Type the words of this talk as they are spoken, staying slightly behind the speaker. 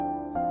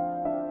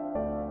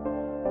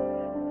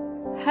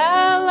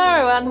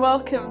and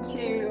welcome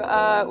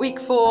to week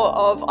 4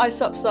 of Ice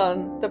Up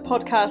Sun, the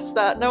podcast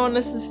that no one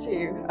listens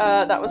to,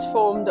 that was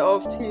formed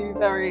of two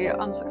very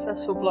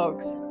unsuccessful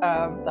blogs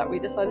that we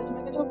decided to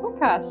make into a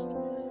podcast.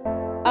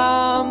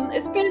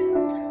 It's been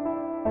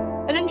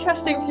an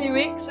interesting few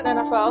weeks in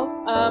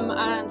NFL,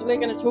 and we're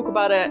going to talk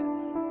about it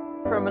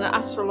from an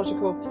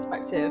astrological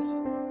perspective.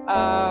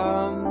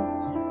 I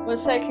want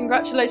to say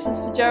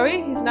congratulations to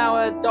Joey. He's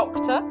now a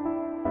doctor.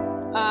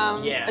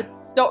 A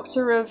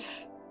doctor of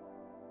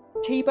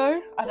Tebow?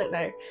 I don't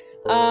know.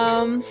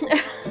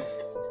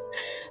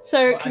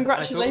 So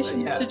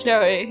congratulations to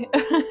Joey.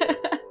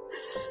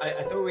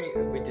 I thought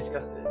we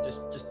discussed it.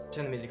 Just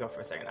turn the music off for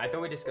a second. I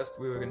thought we discussed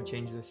we were going to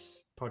change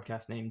this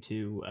podcast name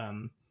to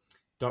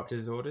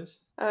Doctor's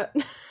Orders.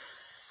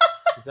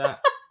 Is that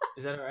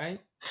all right?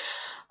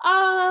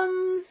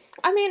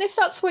 I mean, if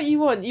that's what you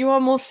want, you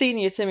are more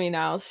senior to me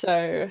now,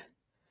 so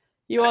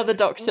you are the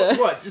doctor.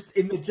 What? Just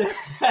in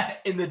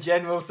the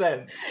general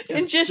sense?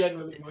 Just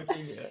generally more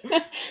senior?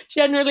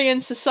 Generally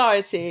in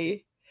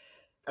society,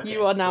 Okay,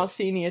 you are now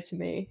senior to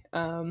me.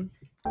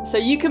 So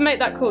you can make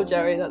that call,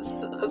 Joey. That's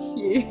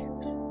you.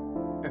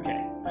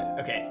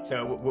 Okay.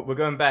 So we're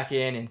going back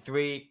in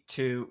 3,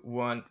 2,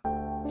 1.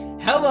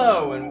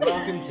 Hello and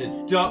welcome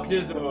to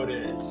Doctor's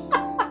Orders.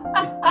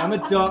 I'm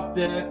a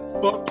doctor.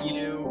 Fuck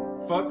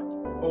you. Fuck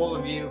all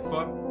of you.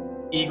 Fuck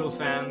Eagles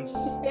fans.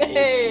 Yay.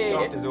 It's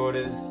Doctor's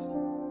Orders.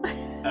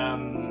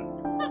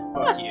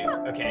 Fuck you.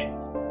 Okay.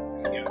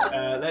 Here we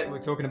go. We're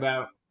talking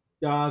about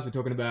stars. We're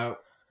talking about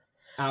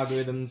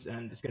algorithms,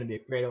 and it's going to be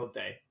a great old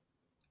day.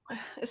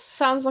 It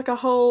sounds like a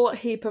whole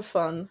heap of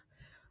fun.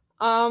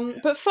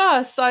 But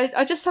first,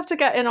 I just have to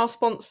get in our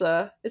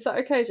sponsor. Is that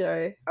okay,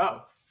 Joey?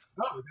 Oh,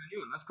 we're doing a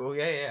new one. That's cool.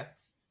 Yeah.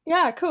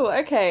 Yeah, cool.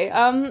 Okay.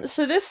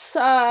 So this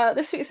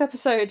week's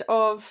episode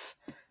of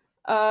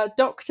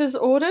Doctor's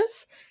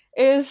Orders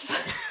is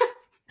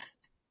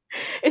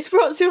it's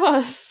brought to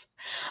us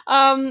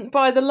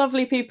by the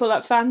lovely people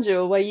at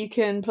FanDuel, where you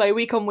can play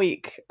week on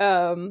week.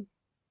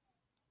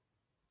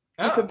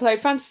 You can play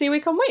fantasy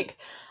week on week.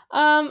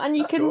 And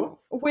you can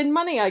win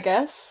money, I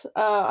guess.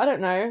 I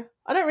don't know.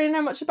 I don't really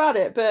know much about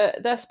it,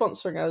 but they're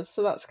sponsoring us,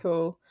 so that's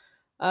cool.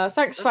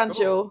 Thanks,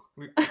 FanDuel.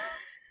 Cool.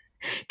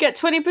 Get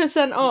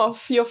 20%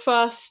 off your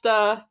first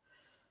go,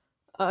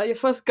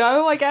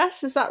 I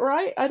guess. Is that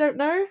right? I don't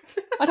know.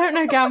 I don't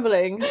know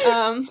gambling.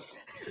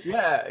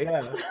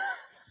 Yeah.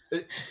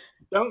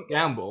 Don't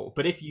gamble,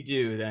 but if you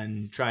do,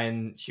 then try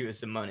and shoot us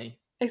some money.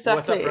 Exactly.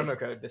 What's our promo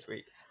code this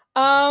week?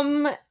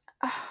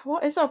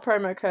 What is our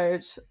promo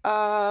code?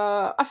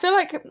 I feel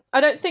like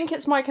I don't think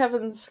it's Mike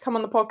Evans come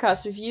on the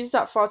podcast. We've used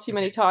that far too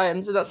many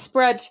times, and that's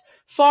spread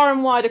far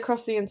and wide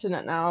across the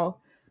internet now.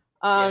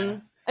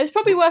 It's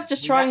probably worth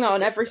just trying that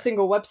on every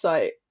single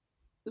website.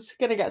 It's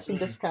gonna get some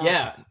discounts.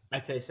 Yeah,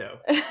 I'd say so.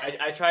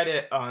 I tried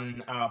it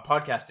on our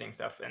podcasting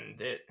stuff,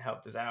 and it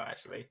helped us out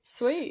actually.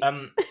 Sweet.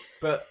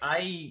 But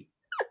I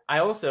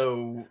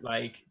also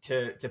like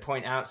to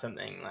point out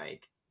something.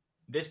 Like,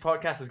 this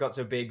podcast has got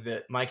so big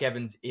that Mike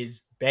Evans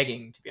is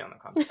begging to be on the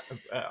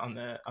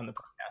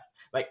podcast.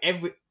 Like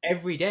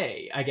every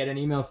day, I get an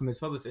email from his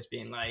publicist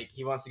being like,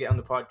 he wants to get on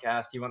the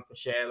podcast. He wants to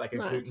share like a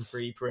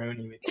gluten-free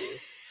Peroni with you,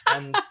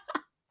 and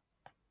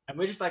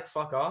we're just like,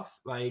 fuck off.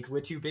 Like,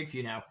 we're too big for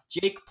you now.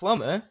 Jake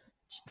Plummer,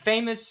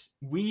 famous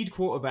weed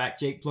quarterback,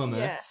 Jake Plummer.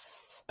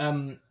 Yes.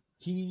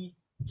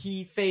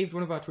 He faved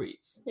one of our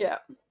tweets. Yeah.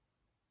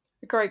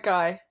 Great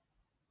guy.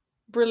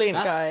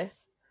 Brilliant guy.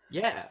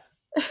 Yeah.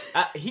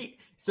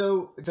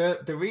 So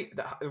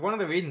one of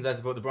the reasons I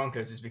support the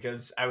Broncos is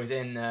because I was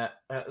in a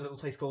little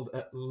place called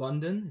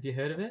London. Have you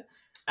heard of it?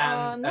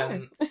 And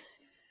no.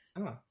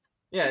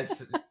 Yeah,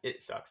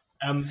 it sucks.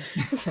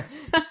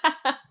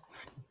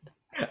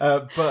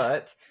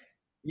 But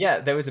yeah,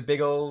 there was a big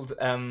old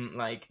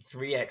like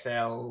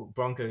 3XL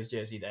Broncos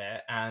jersey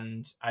there,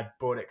 and I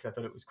bought it because I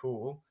thought it was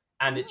cool,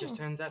 and it just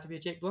turns out to be a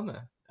Jake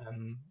Plummer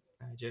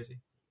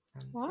jersey.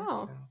 And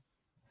wow.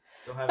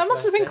 So that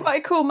must have been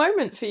quite a cool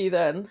moment for you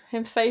then,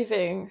 him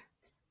faving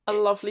a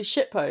lovely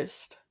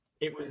shitpost.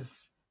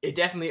 It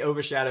definitely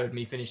overshadowed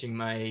me finishing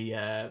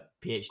my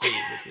PhD,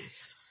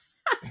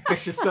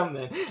 which was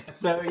something.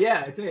 So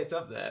yeah, I'd say it's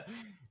up there.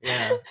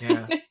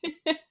 Yeah.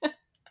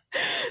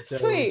 So,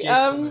 sweet.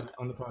 On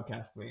the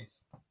podcast,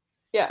 please.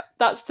 Yeah,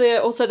 that's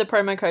also the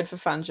promo code for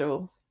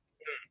FanDuel.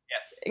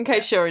 Yes. In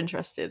case you're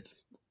interested.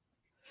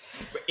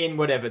 In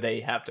whatever they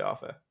have to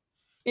offer.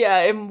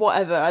 Yeah, in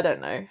whatever, I don't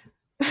know.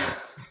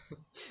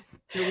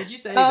 So would you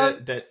say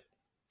that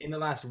in the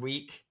last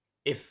week,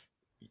 if,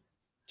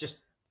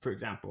 just for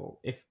example,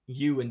 if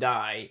you and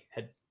I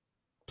had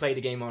played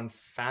a game on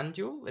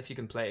FanDuel, if you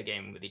can play a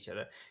game with each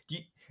other, do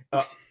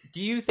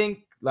you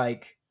think,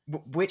 like,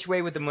 which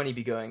way would the money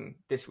be going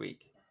this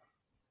week?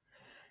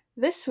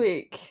 This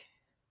week?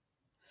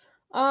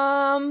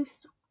 I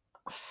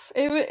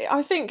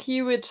think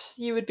you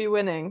would be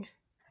winning.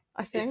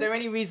 I think. Is there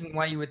any reason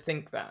why you would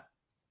think that?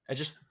 I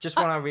just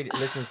want our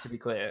listeners to be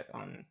clear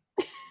on.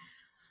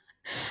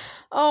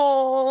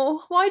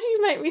 Oh, why do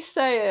you make me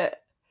say it?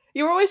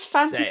 You're always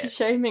fantasy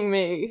shaming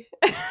me.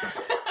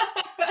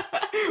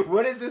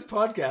 What is this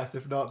podcast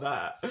if not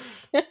that?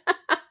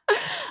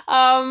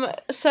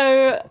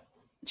 So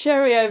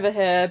Jerry over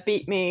here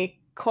beat me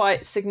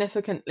quite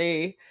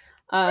significantly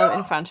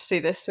in fantasy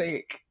this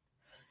week.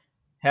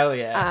 Hell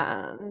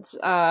yeah. And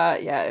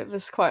yeah, it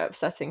was quite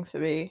upsetting for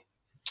me.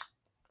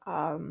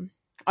 I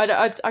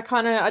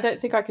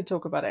don't think I could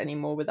talk about it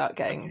anymore without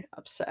getting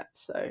upset.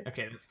 So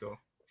okay, that's cool.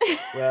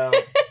 Well,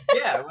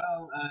 yeah.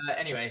 Well,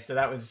 anyway, so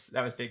that was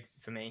big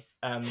for me.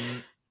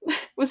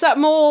 Was that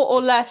more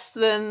or less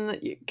than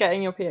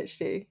getting your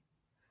PhD?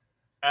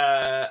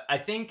 I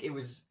think it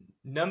was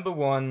number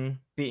 1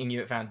 beating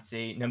you at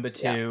fantasy, number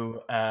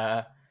 2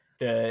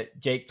 the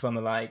Jake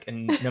Plummer like,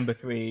 and number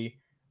 3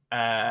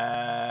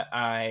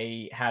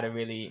 I had a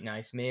really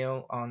nice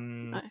meal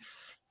on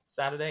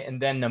Saturday,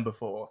 and then number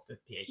 4 the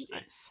PhD.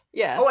 Nice.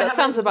 Yeah, that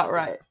sounds about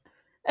right.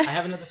 I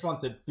have another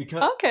sponsor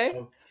because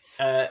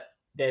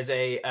there's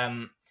a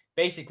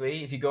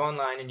basically, if you go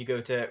online and you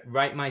go to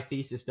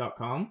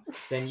writemythesis.com,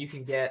 then you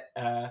can get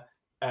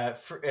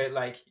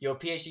like your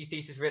PhD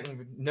thesis written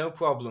with no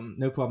problem.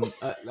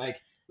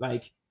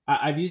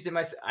 I've used it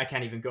myself. I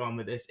can't even go on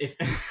with this. If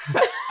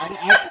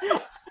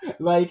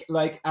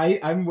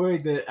I'm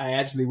worried that I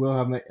actually will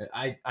have my.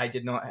 I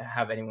did not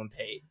have anyone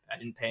paid. I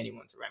didn't pay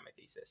anyone to write my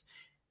thesis,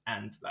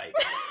 and like,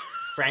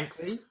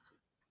 frankly,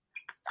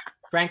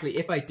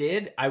 if I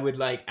did, I would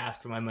like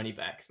ask for my money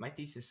back because my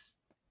thesis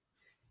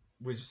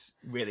was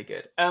really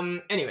good.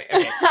 Anyway,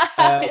 okay.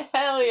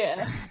 Hell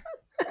yeah.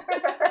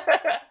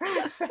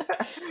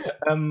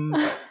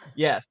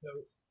 Yeah.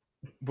 So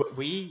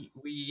we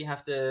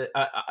have to.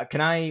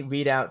 Can I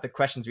read out the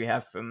questions we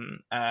have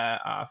from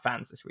our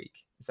fans this week?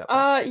 Is that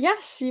possible?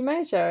 Yes, you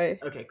may, Joey.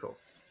 Okay, cool.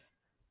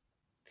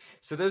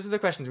 So those are the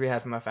questions we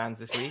had from our fans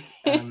this week.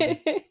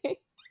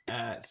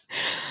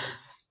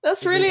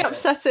 That's really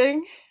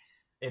upsetting.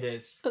 It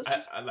is.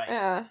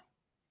 Yeah.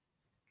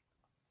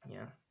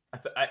 Yeah.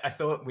 I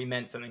thought we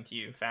meant something to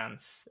you,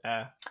 fans.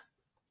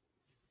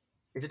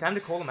 Is it time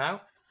to call them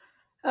out?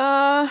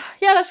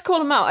 Yeah, let's call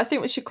them out. I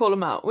think we should call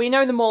them out. We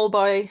know them all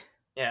by.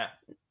 Yeah.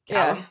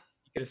 Callum,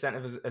 you could have sent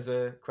it as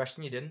a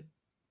question. You didn't.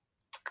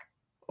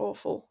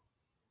 Awful.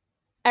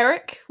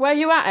 Eric, where are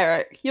you at,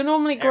 Eric? You're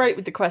normally great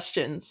with the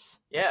questions.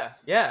 Yeah.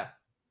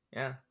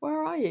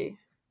 Where are you?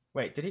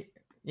 Wait, did he?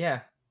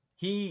 Yeah,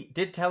 he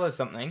did tell us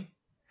something.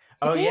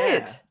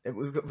 Yeah,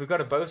 we've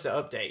got a Bosa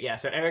update. Yeah,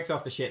 so Eric's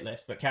off the shit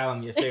list, but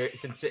Callum, you're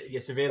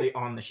severely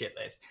on the shit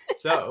list.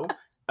 So,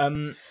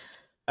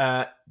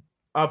 our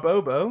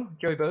Bobo,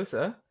 Joey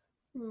Bosa,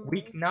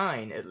 week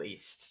 9 at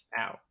least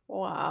out.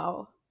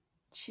 Wow,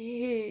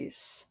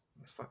 jeez,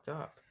 it's fucked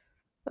up.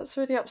 That's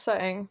really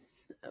upsetting.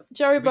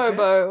 Joey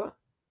Bobo,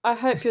 I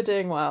hope you're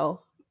doing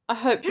well. I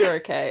hope you're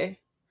okay.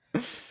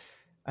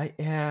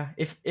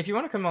 If you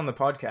want to come on the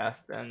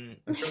podcast, then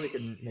I'm sure we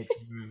can make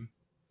some room.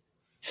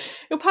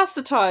 You'll pass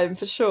the time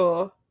for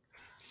sure.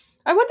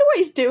 I wonder what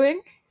he's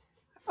doing.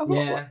 How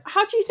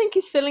do you think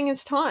he's filling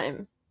his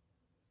time?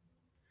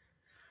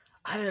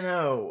 I don't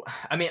know.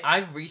 I mean,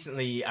 I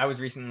was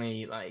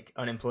recently like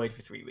unemployed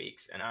for 3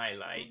 weeks, and I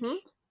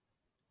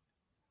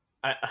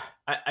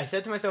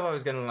said to myself I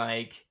was gonna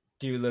like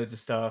do loads of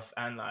stuff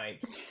and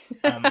like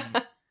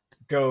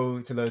go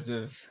to loads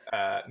of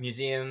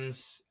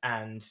museums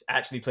and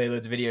actually play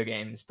loads of video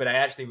games, but I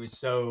actually was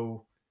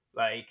so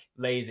like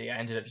lazy I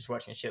ended up just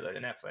watching a shitload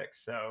of Netflix.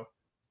 So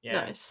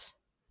yeah. Nice.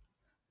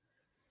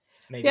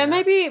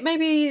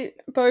 Maybe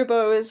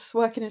Bobo is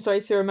working his way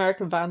through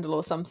American Vandal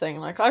or something.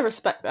 Like, I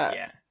respect that.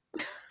 Yeah.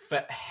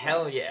 But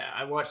hell yeah,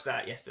 I watched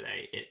that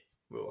yesterday. It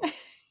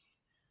rules.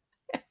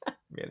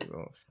 Really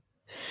rules.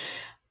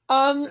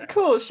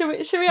 Cool. Should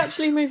we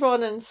actually move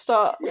on and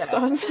start the show?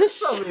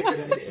 Probably a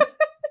good idea.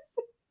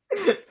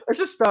 Let's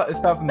just start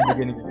from the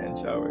beginning again,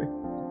 shall we?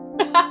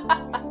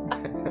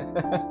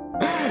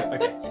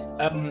 Okay.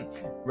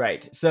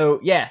 Right.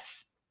 So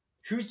yes.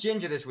 Who's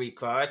Ginger this week,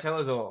 Clara? Tell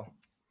us all.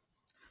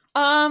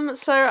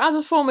 So as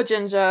a former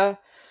Ginger,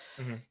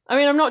 I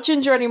mean, I'm not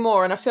Ginger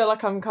anymore, and I feel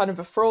like I'm kind of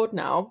a fraud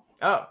now.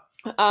 Oh.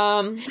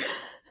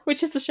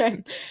 Which is a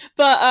shame.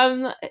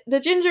 But the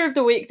Ginger of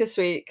the week this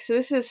week. So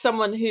this is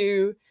someone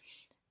who,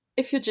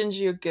 if you're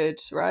Ginger, you're good,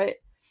 right?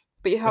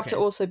 But you have to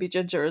also be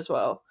Ginger as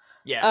well.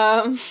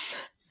 Yeah.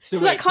 So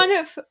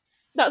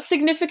that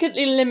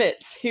significantly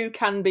limits who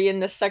can be in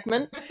this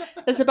segment.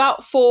 There's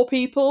about 4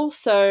 people,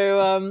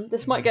 so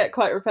this might get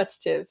quite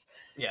repetitive.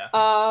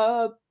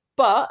 Yeah.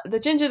 But the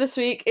Ginger this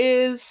week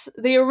is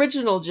the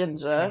original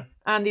Ginger,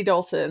 Andy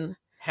Dalton.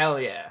 Hell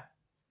yeah.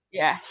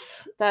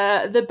 Yes,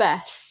 they're the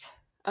best,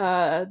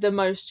 the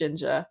most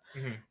Ginger.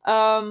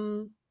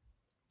 So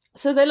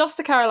they lost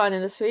to Carolina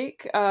this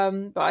week,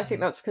 but I think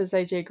that's because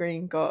AJ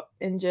Green got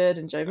injured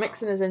and Joe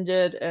Mixon is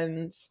injured,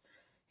 and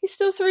he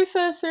still threw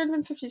for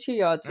 352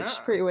 yards, which is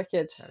pretty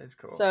wicked. That is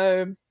cool.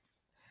 So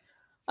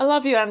I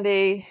love you,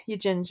 Andy. You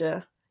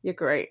Ginger. You're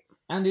great.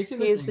 Andy, if you're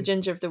listening, he is the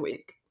Ginger of the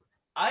week.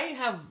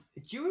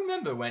 Do you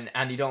remember when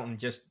Andy Dalton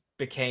just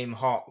became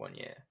hot one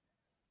year?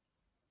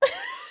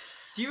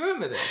 Do you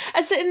remember this?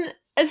 As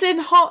in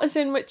hot, as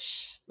in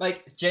which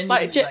like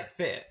genuinely Like, like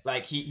fit.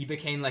 Like he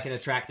became like an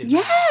attractive yeah,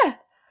 man.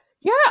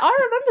 yeah, I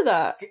remember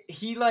that.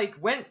 He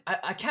like went.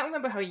 I can't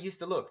remember how he used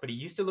to look, but he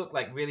used to look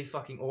like really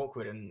fucking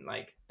awkward and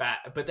like bad.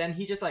 But then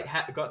he just like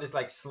got this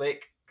like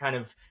slick kind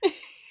of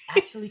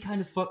actually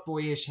kind of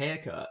fuckboyish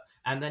haircut,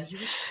 and then he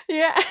was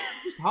Yeah.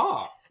 just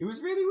hot. It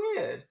was really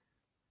weird.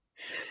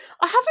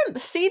 I haven't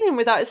seen him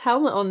without his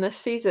helmet on this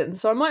season,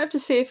 so I might have to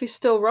see if he's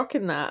still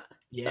rocking that.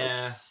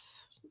 Yeah,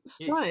 It's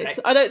he nice.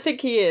 expects- I don't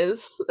think he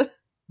is.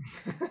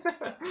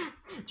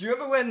 Do you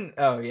remember when?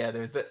 Oh yeah,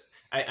 there was the.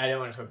 I don't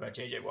want to talk about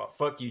JJ Watt.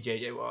 Fuck you,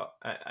 JJ Watt.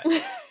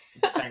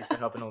 Thanks for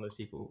helping all those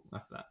people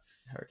after that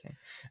hurricane.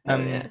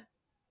 Yeah.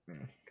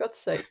 God's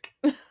sake.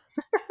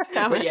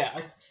 Damn But it.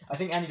 yeah, I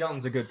think Andy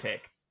Dalton's a good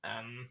pick.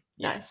 Yeah.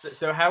 Nice.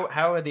 So how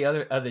are the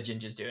other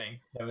gingers doing?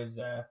 There was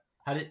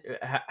how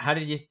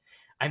did you?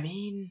 I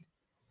mean,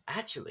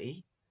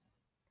 actually,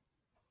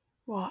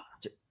 What?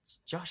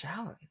 Josh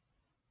Allen.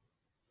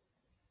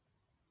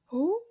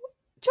 Oh,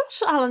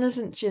 Josh Allen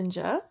isn't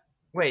ginger.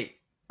 Wait.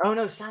 Oh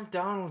no, Sam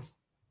Darnold's.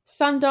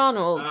 Sam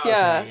Darnold, Oh,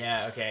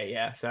 yeah.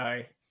 Okay.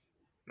 Sorry,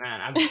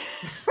 man. I'm.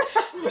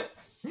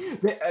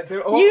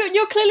 They're all.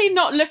 You're clearly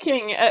not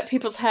looking at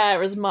people's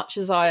hair as much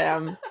as I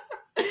am.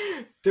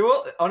 They're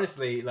all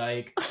honestly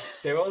like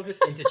they're all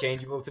just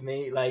interchangeable to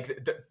me. Like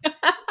Sam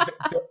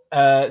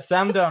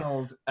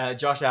Darnold,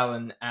 Josh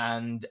Allen,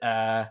 and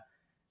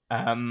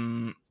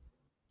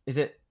is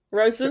it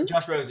Rosen?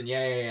 Josh Rosen?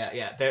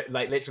 Yeah. They're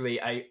like literally.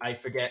 I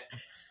forget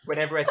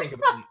whenever I think of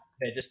them.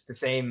 They're just the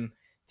same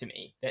to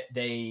me.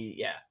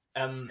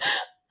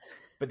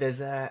 But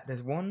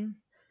there's one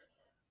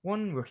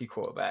rookie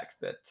quarterback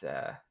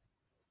that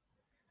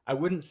I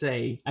wouldn't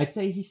say. I'd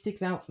say he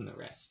sticks out from the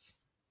rest.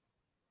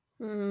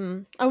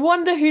 I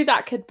wonder who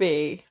that could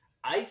be.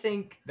 I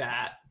think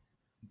that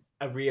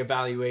a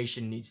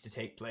reevaluation needs to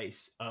take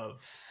place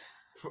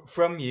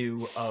from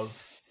you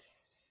of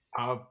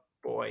our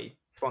boy,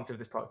 sponsor of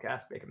this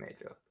podcast, Baker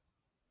Mayfield.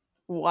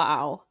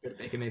 Wow.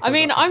 Baker Mayfield. I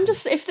mean, I'm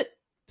just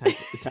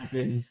type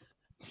in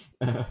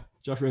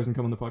Josh Rosen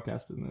come on the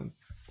podcast and then.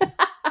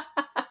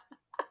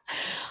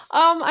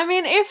 I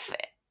mean,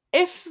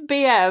 if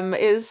BM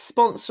is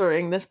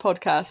sponsoring this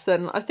podcast,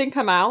 then I think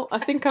I'm out. I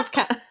think I've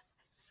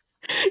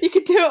You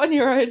could do it on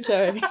your own,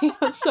 Joey.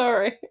 I'm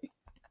sorry.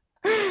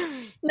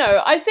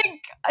 No, I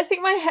think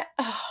my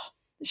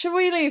should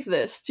we leave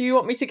this? Do you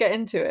want me to get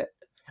into it?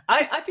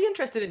 I'd be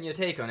interested in your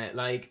take on it.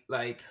 Like,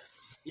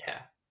 yeah.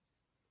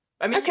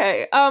 I mean,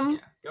 okay. Go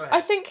ahead.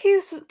 I think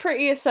he's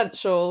pretty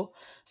essential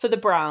for the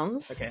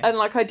Browns, Okay. and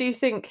like I do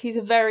think he's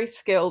a very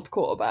skilled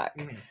quarterback.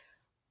 Mhm.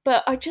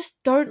 But I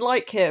just don't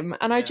like him,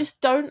 and I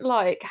just don't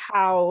like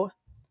how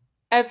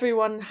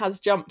everyone has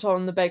jumped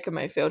on the Baker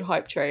Mayfield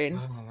hype train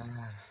Oh,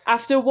 man.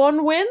 after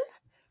one win.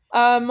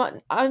 I'm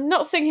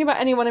not thinking about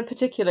anyone in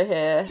particular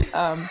here,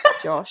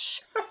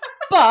 Josh,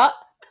 but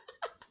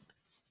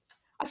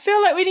I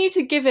feel like we need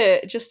to give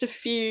it just a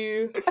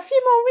few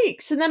more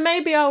weeks, and then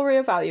maybe I'll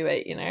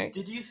reevaluate. You know.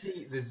 Did you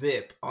see the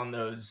zip on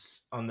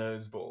those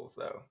balls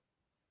though?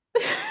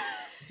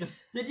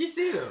 Did you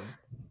see them?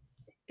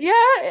 Yeah,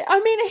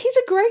 I mean, he's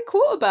a great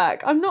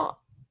quarterback. I'm not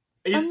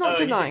denying he's a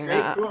great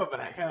that.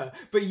 quarterback, huh?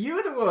 But you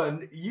were the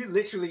one. You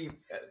literally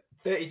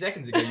 30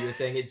 seconds ago you were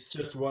saying it's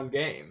just one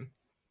game.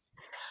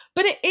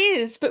 But it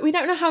is. But we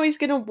don't know how he's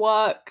going to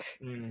work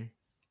Mm.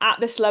 at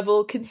this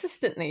level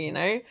consistently. You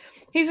know,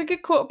 he's a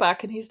good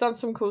quarterback and he's done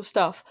some cool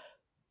stuff.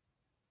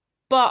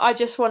 But I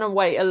just want to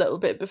wait a little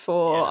bit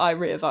before I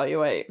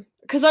reevaluate.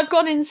 Because I've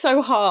gone in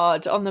so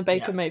hard on the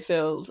Baker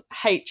Mayfield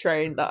hate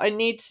train that I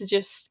need to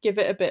just give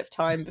it a bit of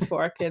time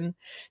before I can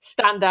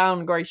stand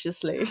down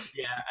graciously.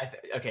 Yeah,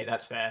 okay,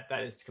 that's fair.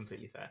 That is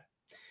completely fair.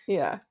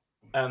 Yeah.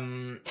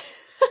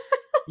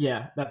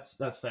 Yeah, that's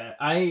fair.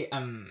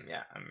 I'm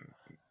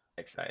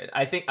excited.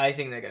 I think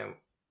they're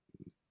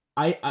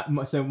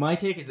gonna. So my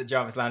take is that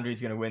Jarvis Landry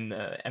is gonna win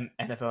the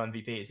NFL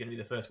MVP. He's gonna be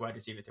the first wide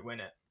receiver to win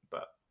it.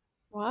 But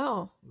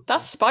wow,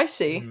 that's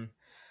spicy. Mm-hmm.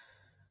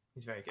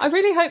 He's very good. I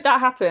really hope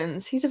that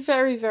happens. He's a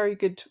very, very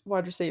good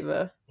wide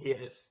receiver. He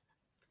is.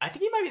 I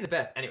think he might be the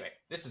best. Anyway,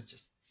 this is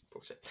just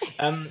bullshit.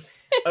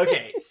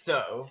 Okay,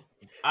 so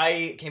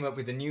I came up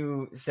with a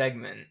new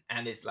segment,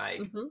 and it's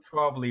like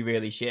probably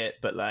really shit,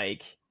 but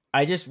like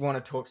I just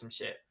want to talk some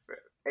shit.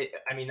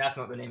 I mean, that's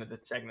not the name of the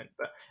segment,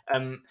 but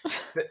the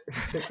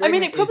I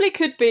mean, it probably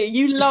could be.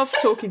 You love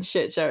talking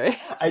shit, Joey.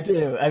 I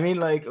do. I mean,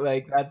 like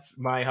that's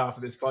my half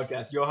of this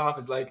podcast. Your half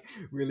is like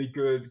really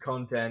good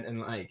content and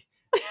like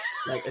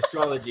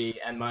astrology,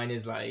 and mine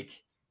is like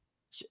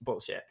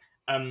bullshit.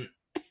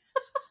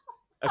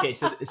 Okay,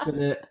 so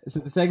the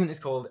segment is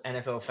called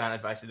NFL Fan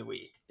Advice of the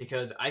Week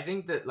because I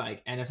think that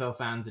like NFL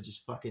fans are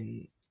just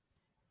fucking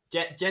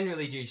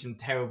generally do some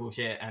terrible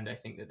shit, and I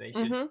think that they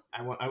should.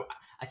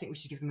 I think we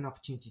should give them an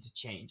opportunity to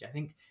change. I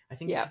think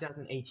in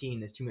 2018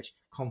 there's too much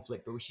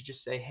conflict, but we should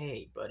just say,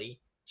 hey, buddy,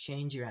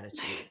 change your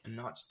attitude and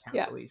not just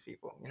cancel these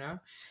people. You know.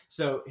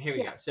 So here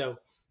we go. So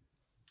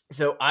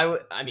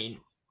I mean.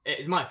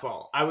 It's my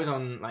fault. I was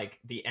on like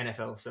the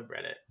NFL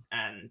subreddit,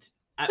 and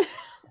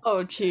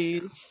Oh,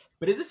 jeez.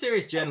 But as a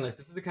serious journalist,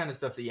 this is the kind of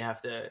stuff that you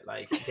have to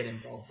like get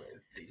involved with.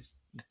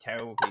 These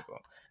terrible people.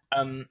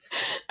 And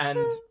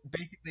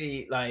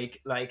basically,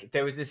 like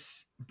there was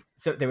this.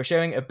 So they were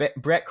showing a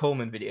Brett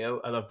Coleman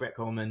video. I love Brett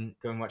Coleman.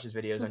 Go and watch his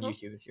videos on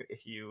YouTube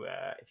if you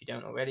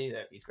don't already.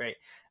 He's great.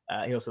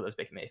 He also loves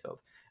Baker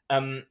Mayfield.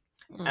 And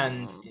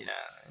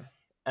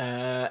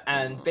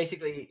and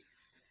basically,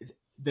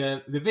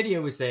 the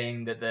video was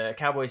saying that the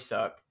Cowboys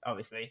suck,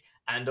 obviously,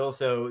 and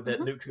also that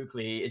Luke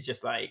Kuechly is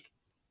just like,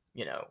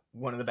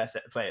 one of the best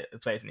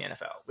players in the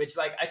NFL, which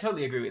like I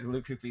totally agree with.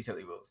 Luke Kuechly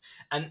totally rules.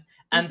 And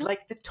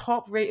like the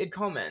top rated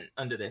comment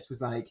under this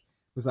was like,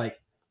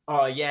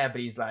 oh yeah,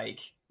 but he's like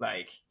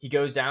he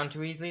goes down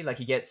too easily. Like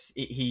he's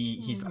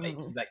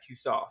like too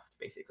soft,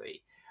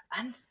 basically.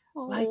 And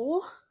like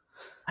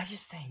I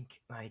just think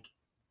like,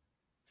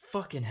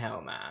 fucking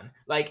hell, man.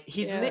 Like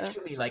he's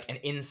literally like an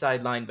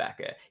inside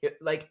linebacker.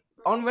 Like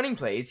on running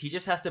plays, he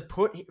just has to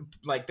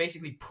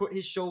basically put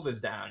his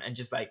shoulders down and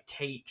just like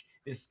take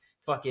this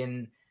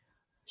fucking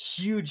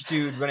huge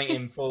dude running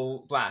in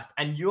full blast,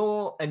 and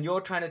you're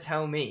trying to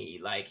tell me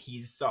like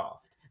he's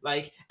soft,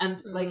 like,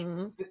 and like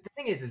the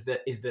thing is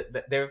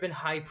that there have been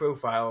high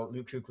profile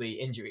Luke Kuechly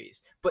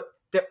injuries, but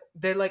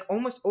they're like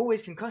almost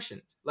always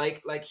concussions,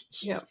 like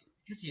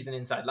he's an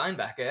inside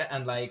linebacker,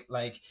 and like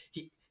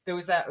there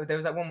was that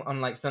one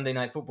on like Sunday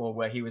Night Football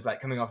where he was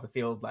like coming off the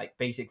field like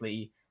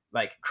basically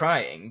like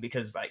crying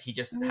because like he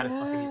just had a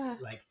fucking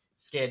like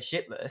scared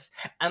shitless,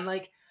 and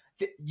like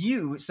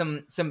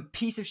some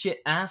piece of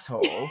shit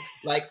asshole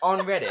like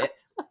on Reddit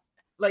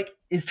like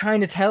is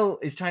trying to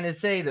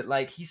say that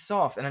like he's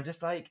soft, and I'm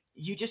just like,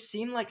 you just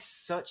seem like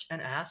such an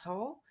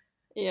asshole.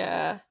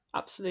 Yeah,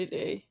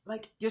 absolutely.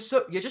 Like you're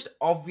just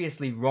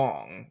obviously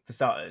wrong for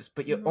starters,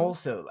 but you're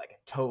also like a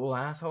total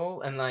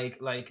asshole, and like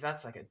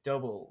that's like a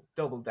double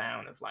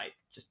down of like,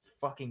 just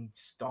fucking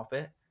stop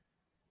it.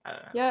 I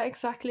don't know. Yeah,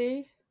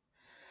 exactly.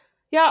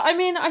 Yeah, I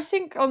mean, I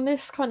think on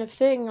this kind of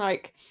thing,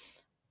 like,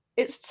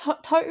 it's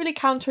totally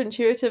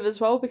counterintuitive as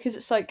well, because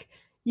it's like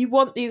you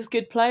want these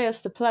good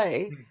players to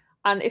play,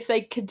 and if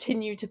they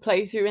continue to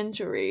play through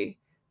injury,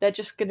 they're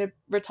just going to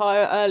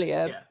retire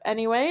earlier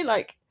anyway.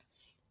 Like,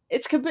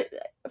 it's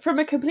from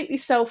a completely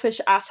selfish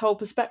asshole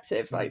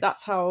perspective. Like,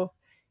 that's how,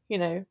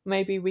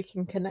 maybe we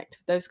can connect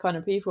with those kind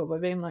of people by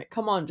being like,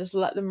 come on, just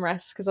let them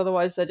rest, because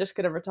otherwise they're just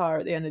going to retire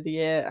at the end of the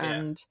year,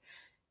 and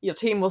your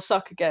team will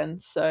suck again.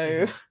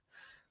 So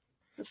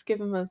let's give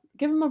them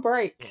a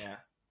break. Yeah.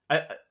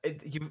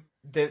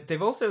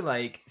 They've also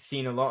like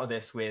seen a lot of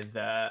this with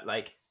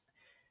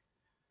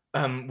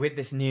with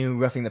this new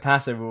roughing the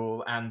passer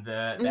rule and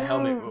the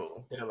helmet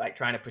rule that are like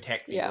trying to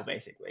protect people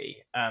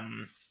basically.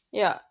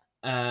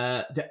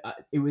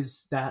 It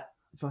was that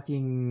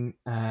fucking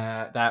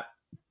that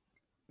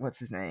what's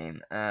his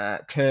name,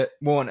 Kurt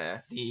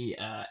Warner, the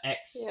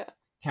ex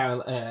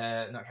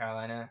not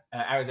Carolina,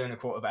 Arizona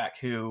quarterback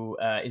who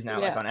is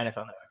now like on NFL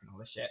Network and all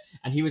this shit,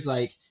 and he was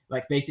like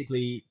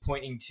basically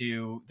pointing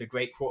to the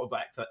great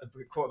quarterback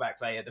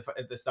play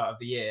at the start of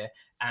the year,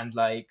 and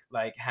like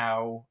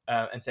how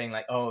and saying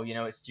like, oh,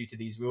 it's due to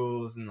these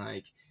rules, and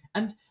like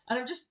and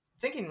I'm just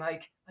thinking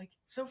like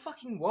so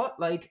fucking what,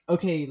 like,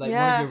 okay, like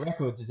one of your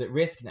records is at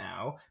risk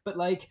now, but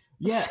like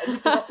at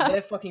least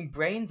their fucking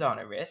brains aren't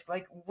at risk.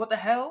 Like, what the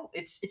hell?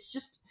 It's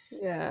just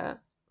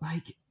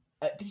like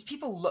these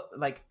people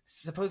like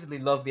supposedly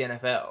love the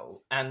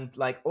NFL, and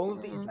like all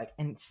of these like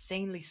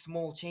insanely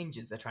small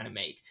changes they're trying to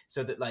make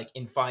so that like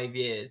in 5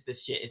 years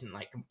this shit isn't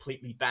like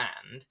completely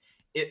banned.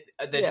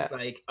 They're just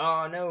like,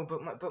 oh no,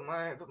 but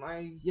my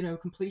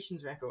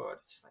completions record.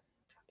 It's just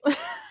like,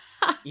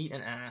 eat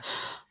an ass.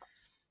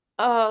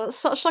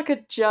 Such like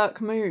a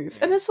jerk move.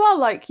 And as well,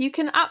 like, you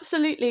can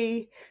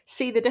absolutely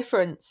see the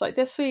difference. Like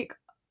this week,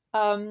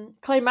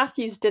 Clay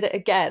Matthews did it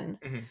again,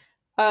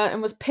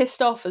 and was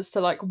pissed off as to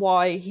like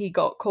why he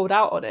got called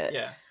out on it.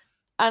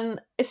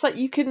 And it's like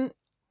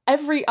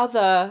every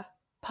other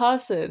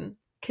person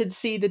can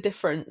see the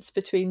difference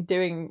between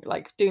doing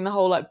the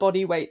whole like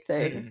body weight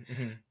thing.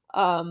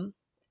 And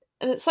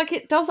it's like,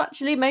 it does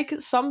actually make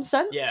some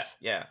sense.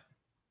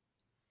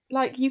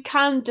 Like, you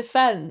can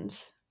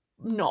defend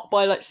not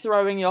by like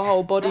throwing your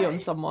whole body on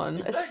someone.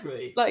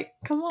 Exactly. It's, like,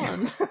 come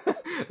on.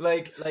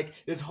 like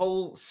there's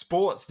whole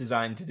sports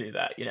designed to do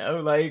that,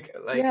 like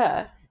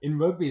in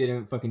rugby they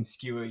don't fucking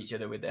skewer each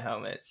other with their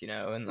helmets,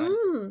 and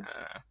like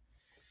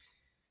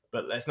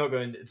but let's not go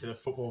into the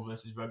football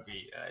versus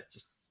rugby.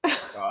 Just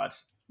God.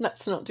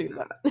 Let's not do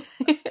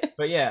that.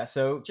 But yeah,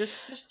 so just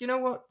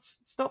what,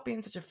 stop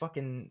being such a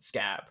fucking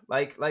scab.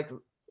 Like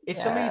if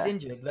somebody's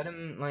injured, let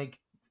him like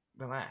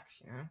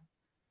relax,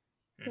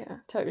 Yeah,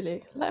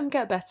 totally. Let him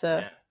get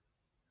better.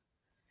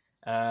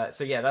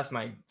 So yeah, that's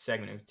my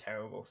segment. It was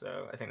terrible,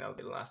 so I think that'll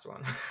be the last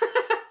one.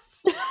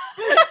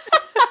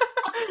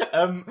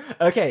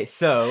 Okay,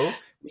 so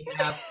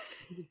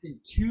it's been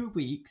 2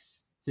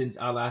 weeks since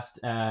our last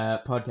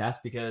podcast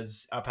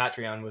because our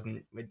Patreon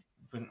wasn't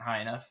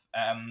high enough.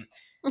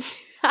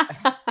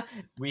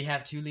 We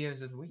have 2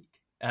 Leos of the week.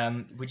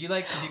 Would you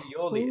like to do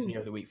your Leo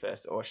of the week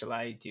first, or shall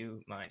I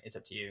do mine? It's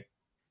up to you.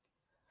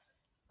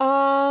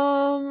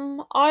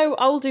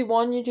 I'll do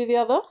one, you do the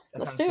other. That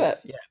Let's sounds do good.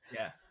 it.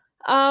 Yeah.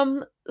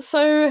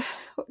 So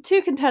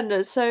two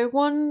contenders. So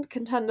one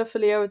contender for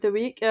Leo of the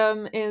week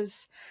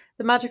is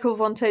the magical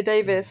Vontae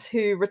Davis,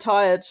 who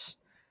retired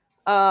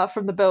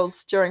from the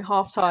Bills during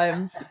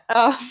halftime.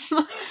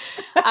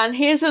 And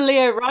he is a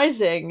Leo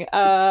rising,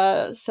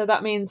 so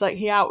that means like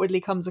he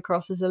outwardly comes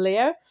across as a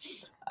Leo.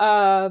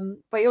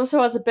 But he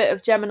also has a bit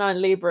of Gemini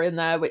and Libra in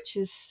there, which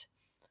is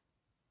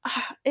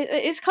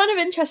it's kind of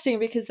interesting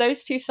because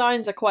those two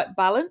signs are quite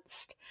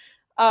balanced.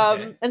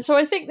 Okay. And so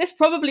I think this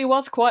probably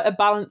was quite a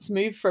balanced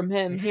move from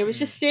him. He was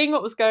just seeing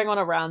what was going on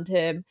around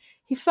him.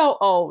 He felt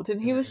old,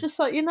 and he was just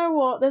like, you know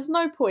what? There's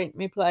no point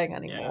me playing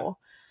anymore.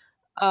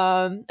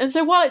 And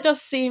so while it does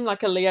seem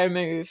like a Leo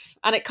move,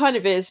 and it kind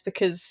of is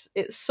because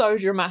it's so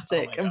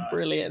dramatic and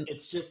brilliant,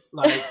 it's just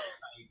like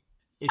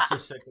it's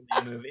just such a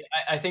Leo movie.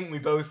 I think we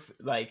both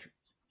like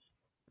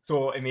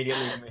thought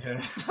immediately when we heard.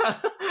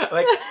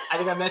 Like, I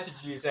think I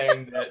messaged you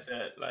saying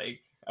that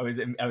like I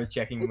was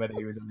checking whether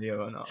he was a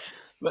Leo or not.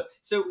 But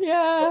so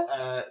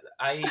yeah.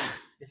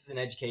 This is an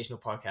educational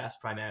podcast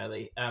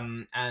primarily.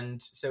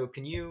 And so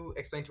can you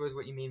explain to us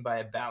what you mean by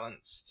a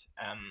balanced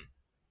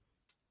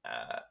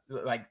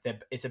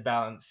it's a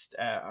balanced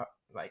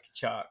like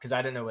chart, because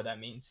I don't know what that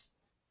means.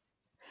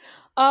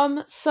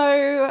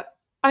 So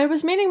I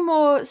was meaning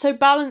more so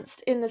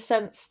balanced in the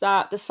sense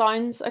that the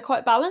signs are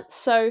quite balanced.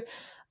 So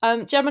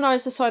Gemini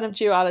is the sign of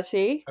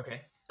duality,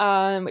 Okay.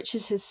 Which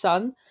is his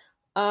sun,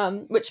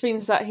 which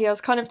means that he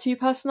has kind of two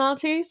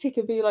personalities. He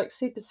can be like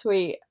super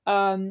sweet,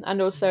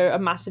 and also a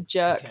massive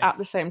jerk at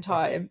the same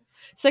time. Okay.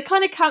 So they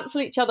kind of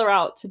cancel each other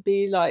out to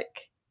be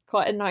like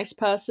quite a nice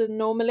person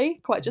normally,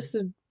 quite just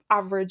an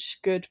average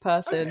good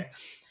person.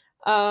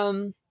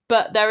 Okay.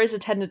 But there is a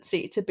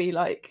tendency to be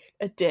like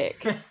a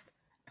dick.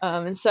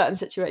 In certain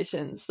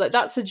situations, like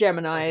that's a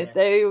Gemini. Okay.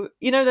 They,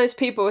 you know, those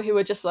people who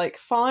are just like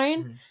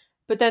fine,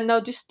 but then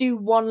they'll just do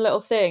one little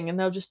thing and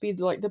they'll just be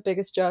like the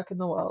biggest jerk in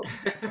the world.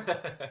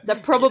 They're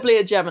probably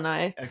a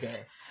Gemini.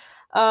 Okay.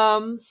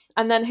 And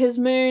then his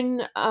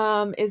moon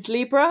is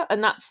Libra,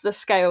 and that's the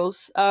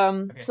scales.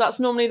 So that's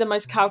normally the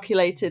most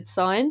calculated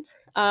sign.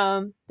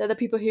 They're the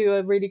people who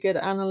are really good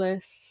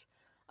analysts.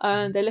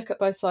 They look at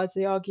both sides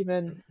of the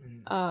argument.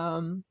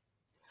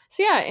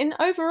 So yeah, in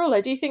overall,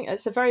 I do think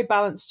it's a very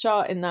balanced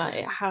chart in that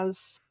it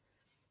has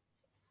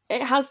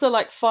the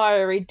like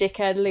fiery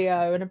dickhead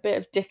Leo and a bit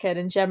of dickhead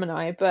in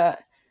Gemini,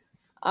 but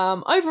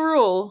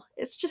overall,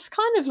 it's just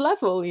kind of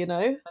level, you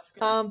know. That's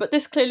good. But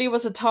this clearly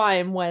was a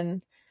time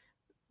when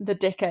the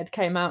dickhead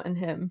came out in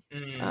him.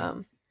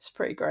 It's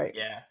pretty great.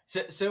 Yeah.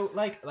 So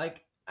like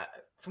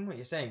from what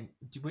you're saying,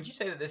 would you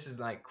say that this is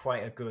like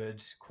quite a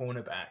good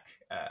cornerback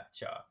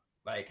chart?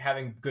 Like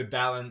having good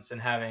balance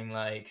and having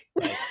like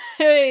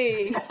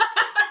hey.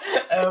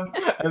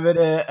 a bit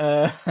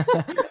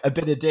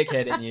of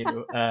dickhead in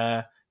you,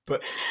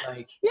 but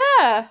like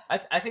yeah,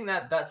 I think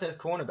that says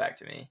cornerback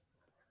to me.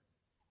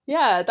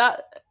 Yeah,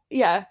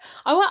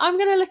 I'm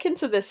going to look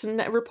into this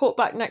and report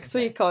back next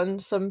week on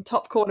some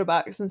top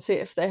cornerbacks and see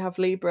if they have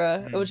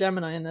Libra or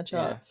Gemini in their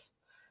charts.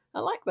 Yeah.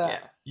 I like that.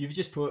 Yeah, you've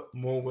just put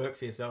more work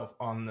for yourself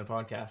on the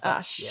podcast.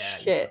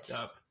 Shit.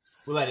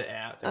 We'll edit it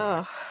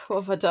out.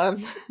 What have I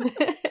done?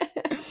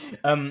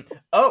 And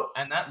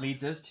that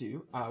leads us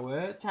to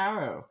our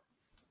tarot.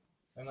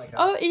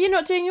 Oh, you're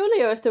not doing your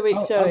Leo of the week,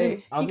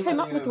 Joey. You came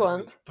up with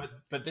one.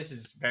 But this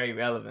is very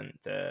relevant,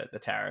 the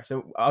tarot.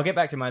 So I'll get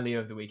back to my Leo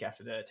of the week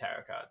after the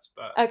tarot cards.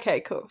 But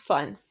okay, cool,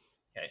 fine.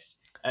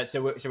 Okay,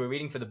 so we're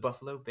reading for the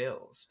Buffalo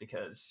Bills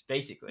because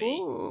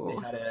basically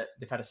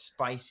they've had a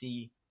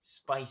spicy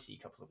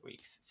couple of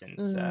weeks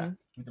since the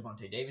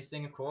Vontae Davis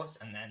thing, of course,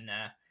 and then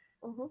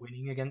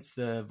winning against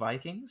the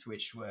Vikings,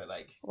 which were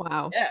like,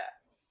 wow, yeah,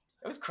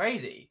 it was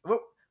crazy.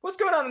 What's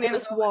going on in the NFL? It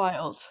was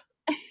wild.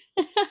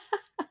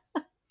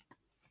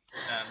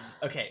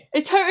 Okay.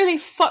 It totally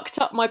fucked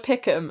up my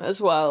pick'em as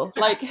well.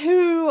 Like,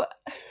 who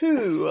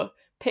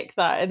picked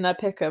that in their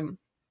pick'em?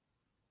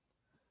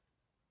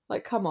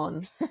 Like, come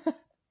on.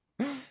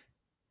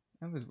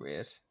 That was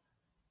weird.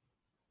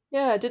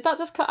 Yeah, did that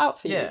just cut out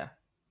for you? Yeah.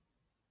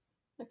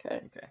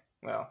 Okay.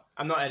 Well,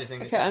 I'm not editing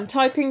this. Okay, I'm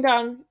typing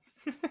down.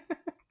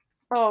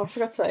 Oh, for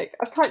God's sake.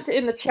 I've typed it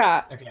in the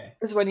chat. Okay.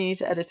 Is when you need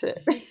to edit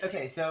it.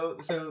 Okay, so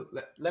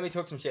let me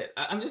talk some shit.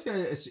 I'm just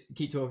going to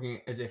keep talking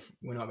as if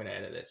we're not going to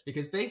edit this.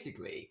 Because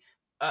basically,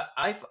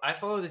 I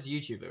follow this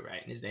YouTuber,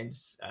 right? And his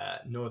name's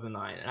Northern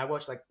Lion. And I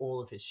watch, like,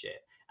 all of his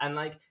shit. And,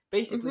 like,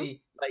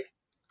 basically, like,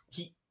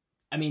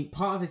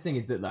 part of his thing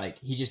is that, like,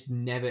 he just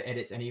never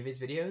edits any of his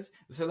videos.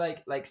 So,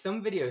 like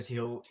some videos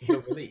he'll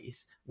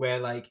release where,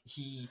 like,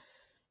 he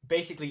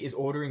basically is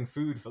ordering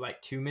food for, like,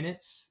 2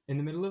 minutes in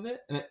the middle of it.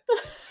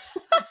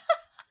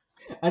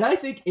 And I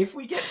think if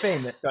we get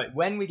famous, like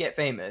when we get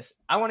famous,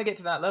 I want to get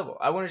to that level.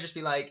 I want to just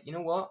be like, you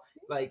know what?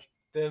 Like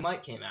the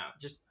mic came out,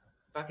 just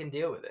fucking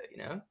deal with it, you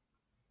know?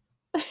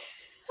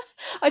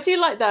 I do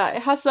like that.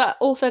 It has that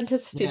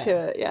authenticity to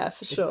it. Yeah,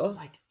 for sure. It's also,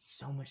 like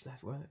so much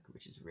less work,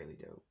 which is really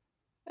dope.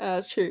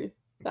 It's true. Okay.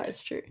 That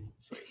is true.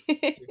 Sweet. So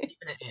we're keeping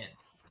it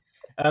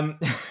in.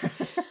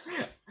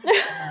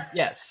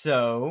 Yeah,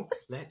 so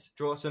let's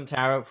draw some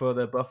tarot for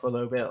the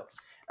Buffalo Bills.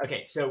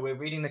 Okay, so we're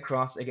reading the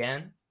cross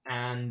again,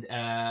 and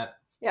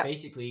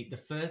basically the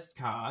first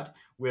card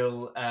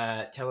will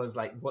tell us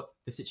like what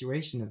the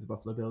situation of the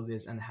Buffalo Bills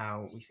is and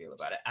how we feel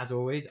about it. As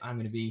always, I'm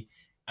going to be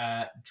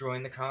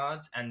drawing the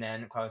cards, and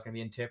then Clara's going to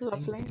be interpreting.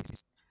 Lovely.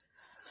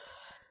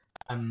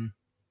 Um,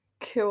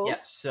 Cool.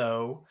 Yep.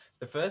 So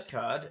the first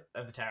card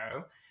of the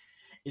tarot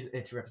is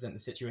to represent the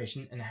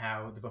situation and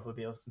how the Buffalo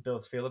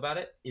Bills feel about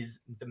it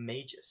is the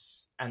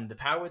Magus, and the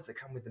power words that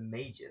come with the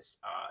Magus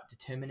are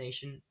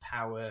determination,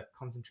 power,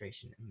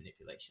 concentration, and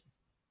manipulation.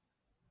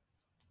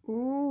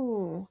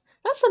 Ooh,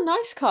 that's a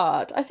nice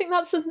card. I think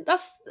that's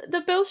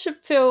the Bills should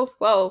feel,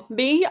 well,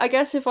 me, I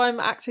guess, if I'm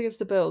acting as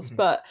the Bills,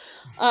 but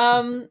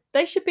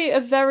they should be a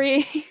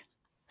very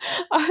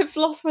I've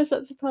lost my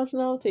sense of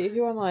personality.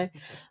 Who am I?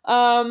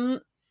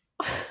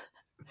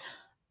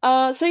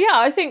 So yeah,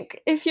 I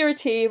think if you're a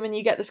team and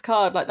you get this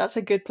card, like that's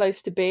a good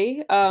place to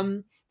be.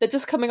 They're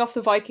just coming off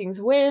the Vikings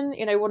win,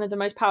 you know, one of the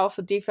most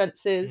powerful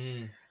defenses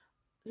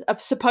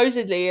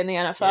supposedly in the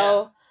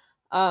NFL.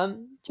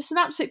 Just an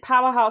absolute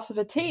powerhouse of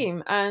a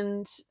team,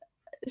 and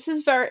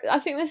I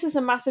think this is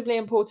a massively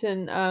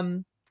important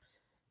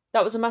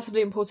that was a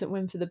massively important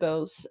win for the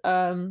Bills.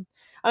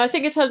 And I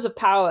think in terms of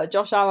power,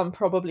 Josh Allen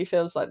probably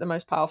feels like the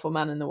most powerful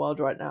man in the world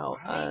right now.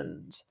 Right?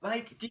 And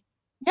like, he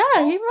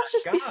must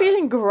just be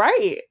feeling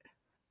great.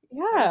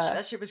 Yeah,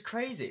 that shit was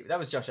crazy. That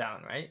was Josh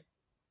Allen, right?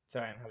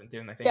 Sorry, I'm having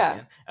doing my thing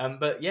again.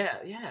 But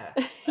yeah,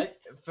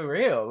 for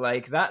real,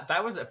 like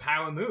that was a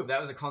power move. That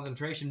was a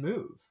concentration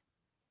move.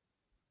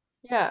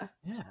 Yeah,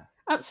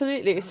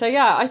 absolutely. So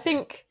yeah, I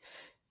think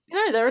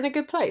they're in a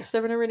good place.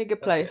 They're in a really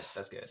good place.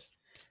 That's good.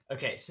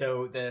 Okay,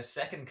 so the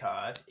second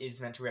card is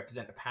meant to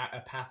represent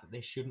a path that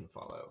they shouldn't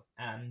follow,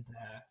 and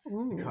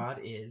the card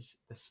is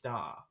the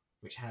Star,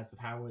 which has the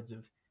power words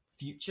of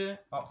future,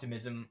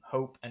 optimism,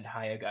 hope, and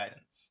higher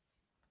guidance.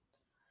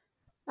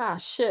 Ah,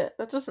 shit.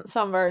 That doesn't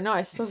sound very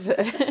nice, does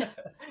it?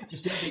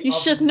 You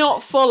should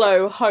not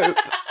follow hope.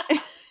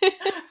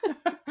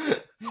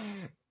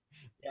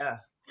 Yeah.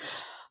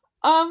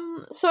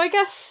 So I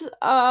guess,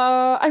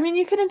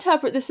 you can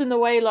interpret this in the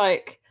way,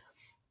 like,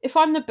 if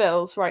I'm the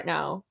Bills right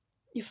now,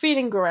 you're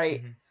feeling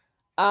great,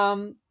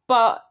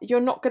 but you're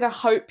not going to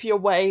hope your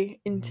way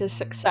into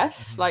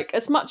success. Like,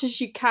 as much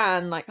as you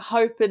can, like,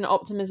 hope and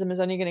optimism is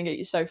only going to get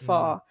you so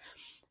far.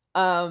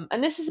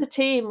 And this is a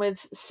team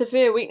with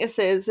severe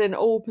weaknesses in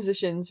all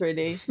positions,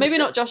 really. Maybe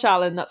not Josh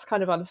Allen. That's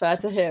kind of unfair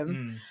to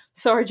him.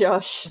 Sorry,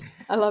 Josh.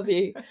 I love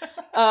you.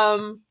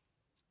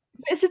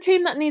 It's a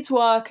team that needs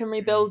work and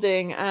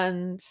rebuilding,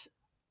 and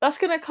that's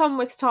going to come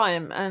with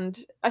time. And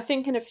I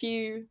think in a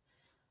few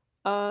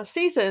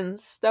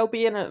seasons, they'll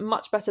be in a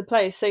much better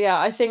place. So yeah,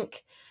 I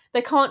think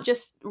they can't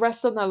just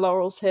rest on their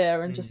laurels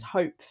here and just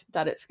hope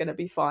that it's going to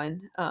be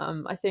fine.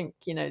 I think,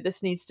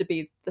 this needs to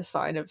be the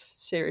sign of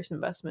serious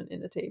investment in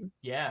the team.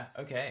 Yeah.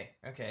 Okay.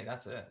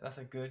 That's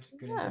a good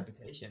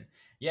interpretation.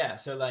 Yeah.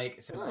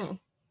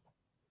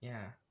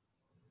 Yeah.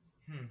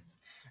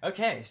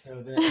 Okay.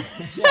 So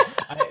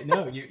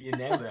you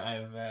nailed it.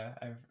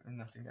 I've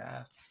nothing to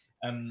add.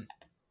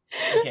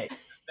 Okay.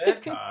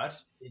 Third card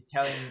is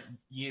telling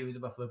you, the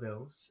Buffalo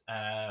Bills,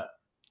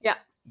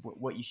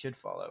 what you should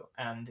follow,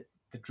 and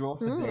the draw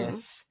for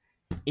this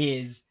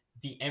is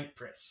the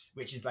Empress,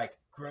 which is like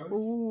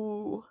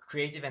growth,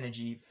 creative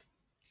energy,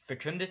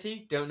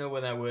 fecundity. Don't know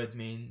what that word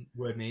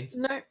means.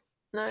 No.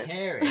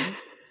 Caring,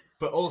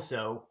 but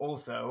also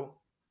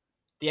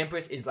the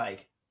Empress is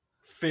like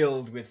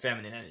filled with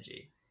feminine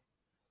energy.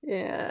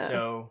 Yeah.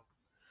 So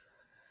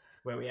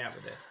where are we at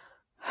with this?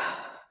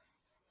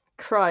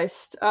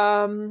 Christ.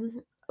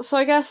 So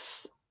I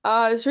guess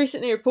it was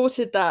recently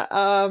reported that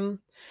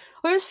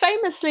it was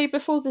famously,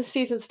 before the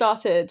season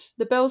started,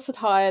 the Bills had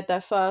hired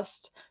their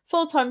first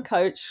full-time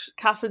coach,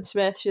 Catherine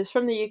Smith. She was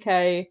from the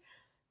UK.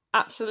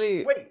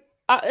 Absolute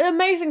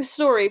amazing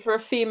story for a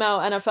female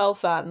NFL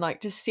fan,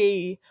 like to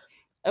see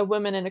a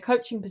woman in a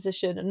coaching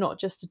position and not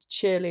just a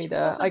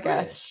cheerleader, I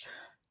guess. British.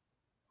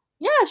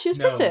 Yeah, she was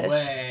British. No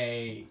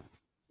way.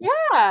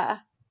 Yeah.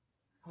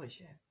 Holy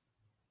shit.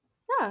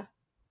 Yeah.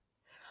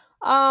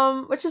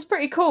 Which is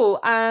pretty cool,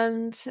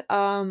 and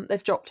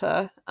they've dropped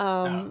her.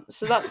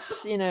 So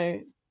that's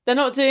they're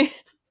not doing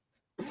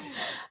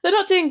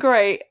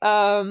great.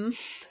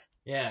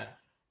 Yeah.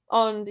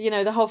 On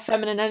the whole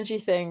feminine energy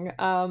thing.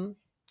 But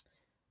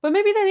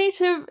maybe they need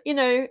to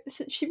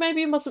she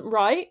maybe wasn't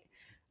right.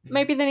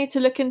 Maybe they need to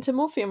look into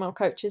more female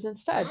coaches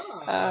instead.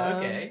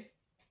 Okay.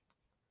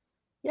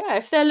 Yeah,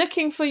 if they're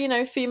looking for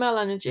female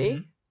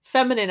energy,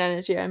 feminine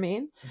energy, I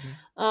mean.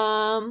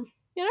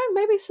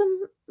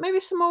 Maybe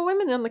some more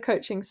women on the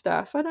coaching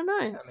staff. I don't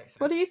know. That makes sense.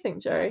 What do you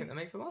think, Jerry? I think that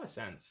makes a lot of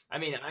sense. I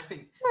mean, I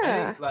think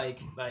I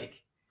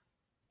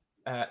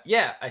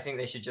think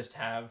they should just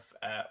have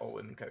all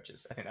women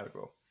coaches. I think that would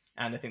rule,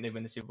 and I think they'd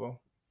win the Super Bowl.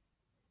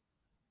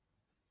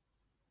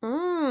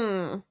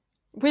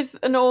 With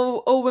an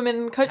all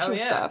women coaching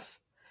staff.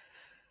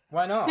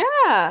 Why not?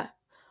 Yeah.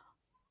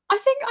 I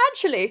think,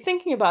 actually,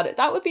 thinking about it,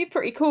 that would be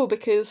pretty cool,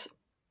 because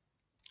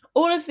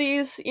all of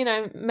these, you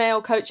know,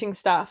 male coaching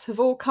staff have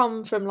all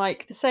come from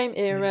like the same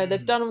era.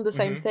 They've done all the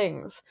same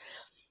things.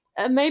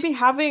 And maybe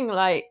having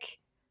like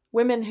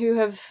women who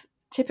have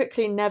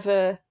typically not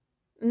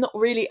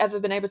really ever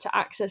been able to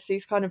access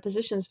these kind of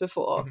positions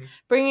before,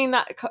 bringing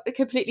that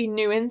completely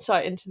new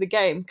insight into the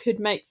game could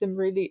make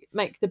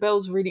the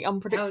Bills really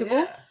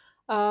unpredictable.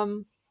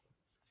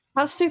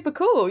 That's super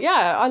cool.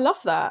 Yeah, I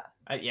love that.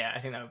 Yeah, I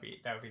think that would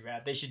be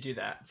rad. They should do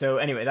that. So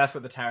anyway, that's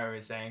what the Tower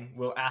is saying.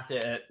 We'll at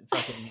it at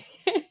fucking...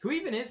 Who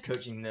even is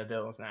coaching the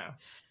Bills now?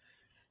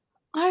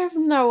 I have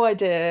no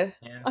idea.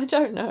 Yeah. I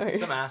don't know.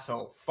 Some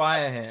asshole.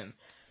 Fire him.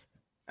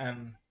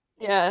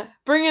 Yeah,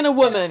 bring in a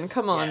woman.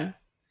 Come on. Yeah.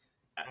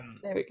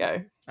 There we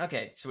go.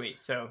 Okay,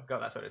 sweet. So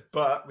got that sorted.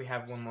 But we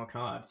have one more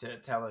card to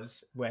tell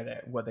us what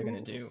they're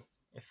going to do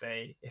if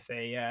they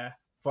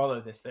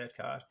follow this third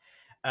card.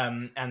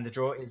 And the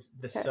draw is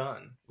the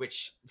Sun,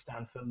 which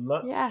stands for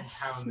luck,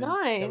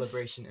 empowerment,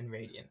 celebration, and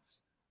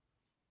radiance.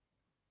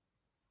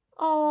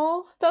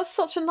 Oh, that's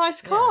such a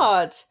nice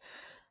card.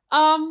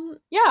 Yeah,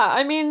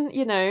 I mean,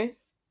 you know,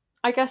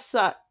 I guess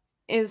that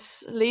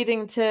is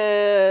leading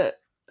to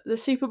the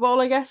Super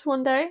Bowl, I guess,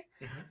 one day.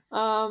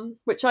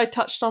 Which I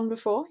touched on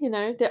before, you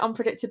know, the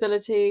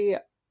unpredictability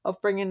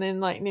of bringing in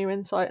like new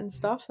insight and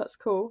stuff. That's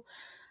cool.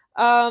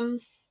 But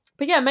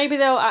yeah, maybe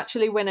they'll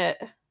actually win it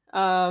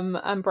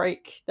and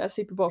break their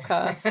Super Bowl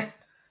curse.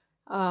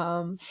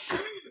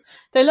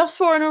 They lost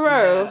 4 in a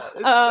row.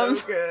 Yeah,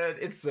 it's so good.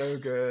 It's so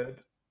good.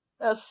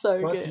 That's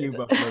so Fuck good. you,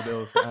 Buffalo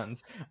Bills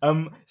fans.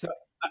 So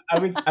I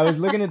was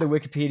looking at the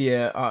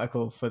Wikipedia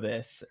article for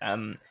this,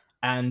 and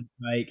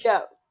like,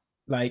 yeah.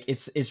 Like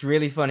it's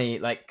really funny,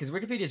 like, because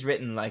Wikipedia is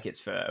written like it's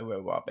for a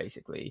robot,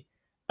 basically.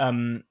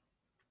 But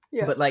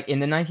like in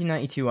the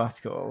 1992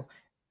 article,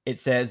 it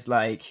says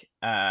like,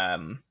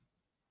 wait,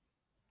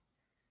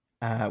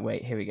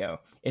 here we go.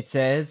 It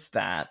says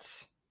that,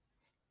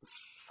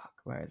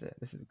 where is it?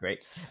 This is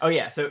great. Oh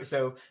yeah,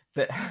 so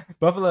the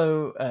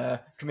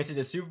Buffalo committed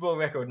a Super Bowl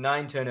record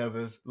 9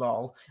 turnovers,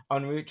 lol,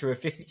 en route to a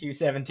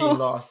 52-17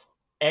 loss.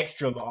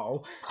 Extra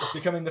lol,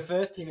 becoming the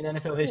first team in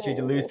NFL history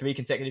to lose 3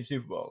 consecutive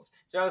Super Bowls.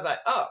 So I was like,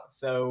 oh,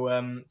 so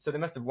they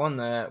must have won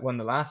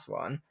the last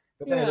one.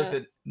 But then I looked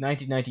at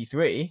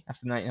 1993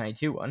 after the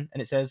 1992 one,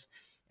 and it says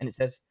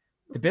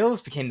the Bills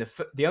became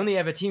the only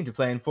ever team to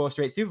play in 4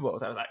 straight Super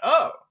Bowls. I was like,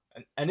 oh,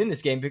 and in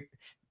this game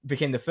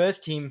became the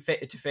first team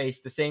to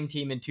face the same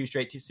team in 2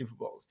 straight Super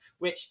Bowls.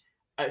 Which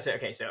so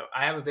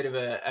I have a bit of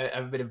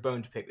a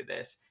bone to pick with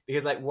this,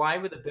 because like, why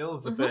were the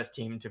Bills the first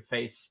team to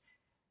face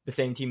the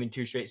same team in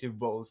 2 straight Super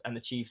Bowls, and the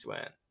Chiefs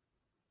weren't?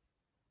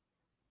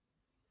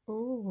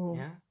 Oh.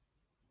 Yeah.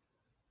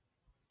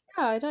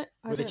 Yeah, I don't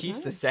Were the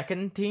Chiefs the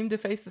second team to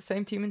face the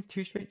same team in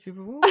 2 straight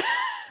Super Bowls?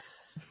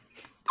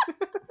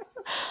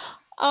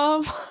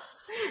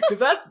 Because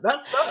that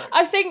sucks.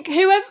 I think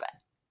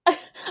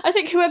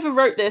whoever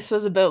wrote this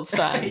was a Bills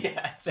fan.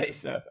 Yeah, I'd say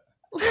so.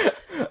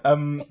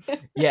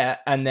 Yeah,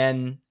 and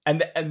then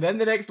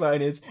the next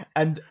line is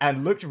and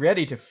looked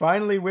ready to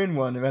finally win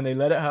one when they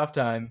led at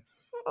halftime.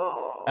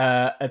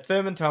 A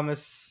Thurman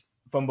Thomas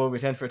fumble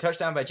returned for a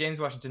touchdown by James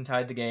Washington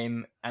tied the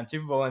game, and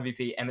Super Bowl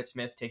MVP Emmitt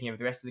Smith taking over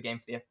the rest of the game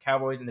for the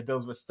Cowboys, and the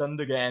Bills were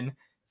stunned again,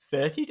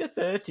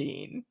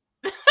 30-13.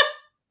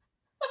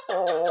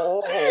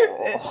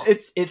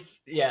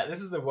 It's yeah,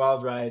 this is a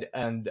wild ride,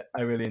 and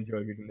I really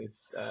enjoyed reading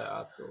this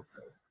article.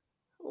 So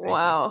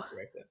wow.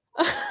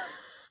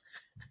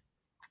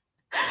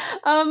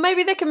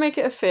 Maybe they can make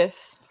it a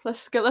 5th.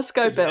 Let's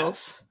go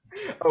Bills.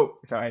 Oh,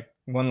 sorry.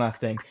 One last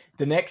thing.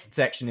 The next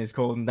section is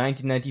called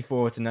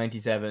 1994 to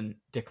 97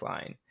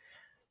 Decline,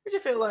 which I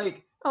feel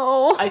like,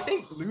 I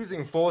think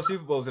losing 4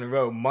 Super Bowls in a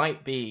row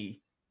might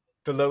be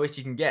the lowest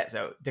you can get.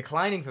 So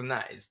declining from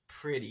that is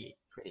pretty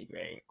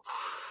great.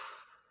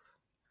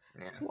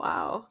 Yeah.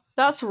 Wow,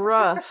 that's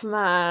rough,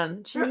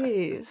 man.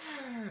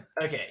 Jeez.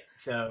 Okay,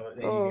 so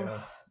there you go.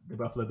 The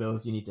Buffalo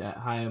Bills. You need to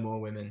hire more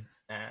women,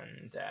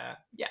 and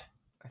yeah,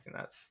 I think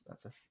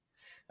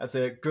that's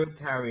a good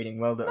tower reading.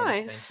 Well done.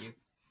 Nice.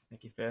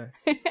 Thank you for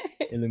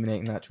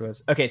illuminating that to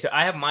us. Okay, so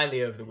I have my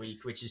Leo of the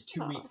week, which is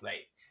 2 weeks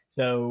late.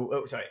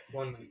 So,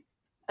 1 week.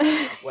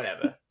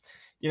 Whatever.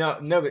 You know,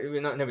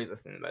 nobody's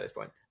listening by this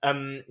point.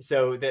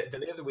 So the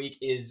Leo of the week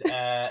is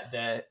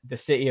the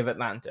city of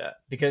Atlanta,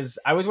 because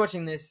I was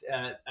watching this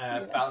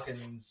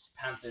Falcons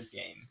Panthers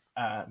game,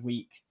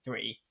 week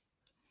 3,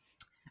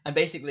 and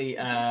basically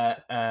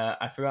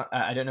I forgot,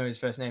 I don't know his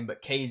first name,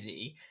 but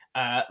KZ,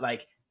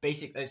 like,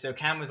 basically, so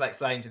Cam was like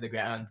sliding to the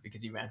ground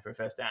because he ran for a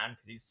first down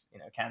because he's, you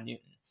know, Cam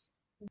Newton.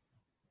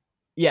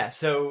 Yeah,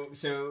 so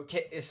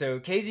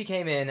KZ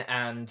came in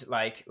and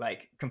like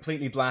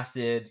completely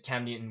blasted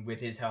Cam Newton with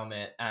his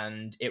helmet,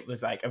 and it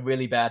was like a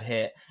really bad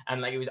hit,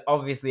 and like it was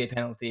obviously a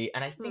penalty,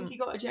 and I think he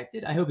got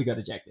ejected. I hope he got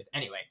ejected.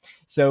 Anyway,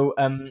 so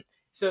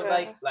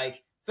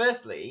like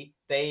firstly,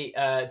 they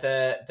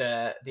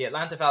the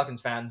Atlanta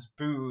Falcons fans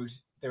booed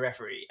the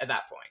referee at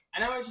that point,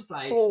 and I was just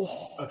like,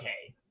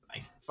 okay.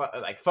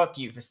 Like fuck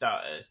you for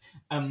starters,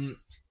 and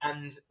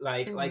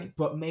like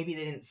but maybe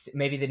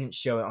they didn't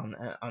show it on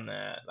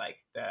the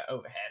like the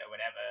overhead or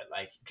whatever.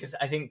 like, because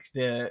I think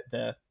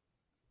the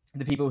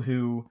people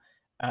who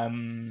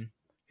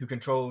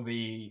control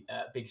the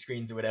big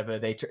screens or whatever,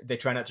 they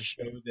try not to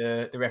show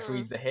the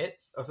referees the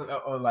hits or something,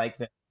 or like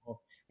or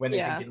when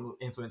they think it'll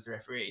influence the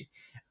referee.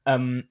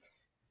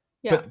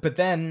 But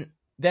then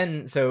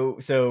so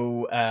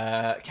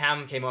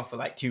Cam came off for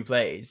like 2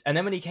 plays, and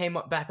then when he came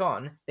back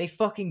on, they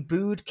fucking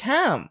booed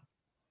Cam.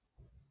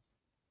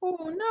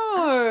 Oh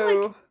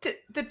no! Like,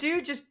 the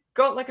dude just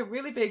got like a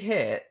really big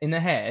hit in the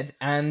head,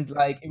 and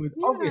like it was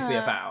obviously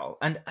a foul.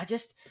 And I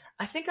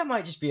think I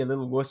might just be a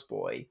little wuss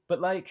boy, but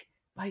like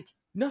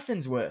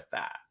nothing's worth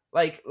that.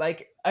 Like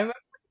I remember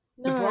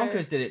the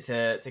Broncos did it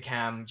to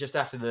Cam just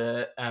after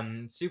the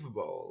Super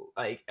Bowl,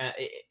 like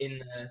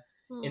in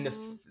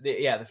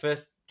the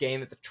first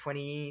game of the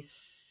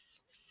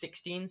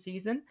 2016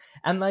 season,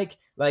 and like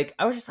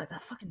I was just like,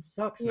 that fucking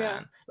sucks,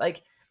 man.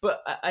 Like,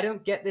 but I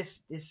don't get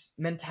this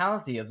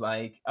mentality of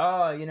like,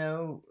 oh, you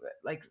know,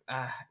 like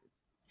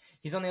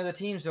he's on the other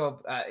team,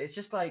 so it's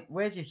just like,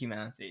 where's your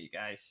humanity, you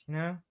guys? You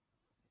know?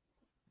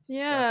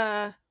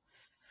 Yeah.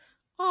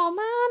 Oh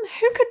man,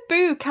 who could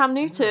boo Cam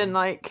Newton?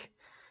 Like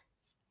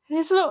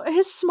his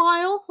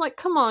smile. Like,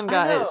 come on,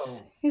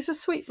 guys. He's a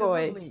sweet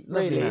boy. Lovely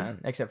really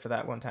man. Except for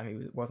that one time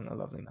he wasn't a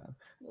lovely man.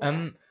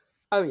 Yeah.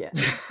 Oh yeah.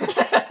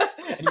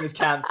 And he was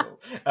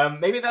cancelled.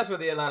 Maybe that's what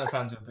the Atlanta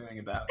fans were booing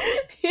about.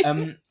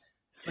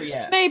 But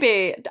yeah.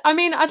 Maybe. I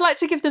mean, I'd like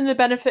to give them the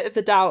benefit of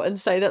the doubt and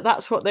say that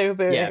that's what they were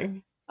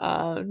booing.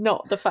 Yeah.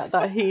 Not the fact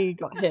that he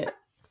got hit.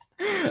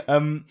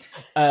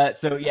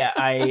 So yeah,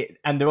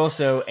 and they're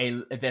also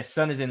their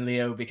son is in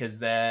Leo because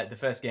the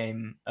first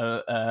game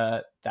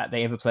that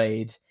they ever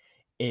played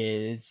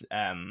is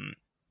their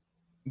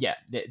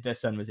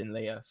son was in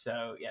Leo,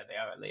 so yeah, they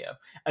are at Leo.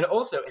 And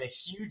also in a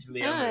huge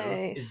Leo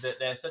move is that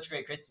they're such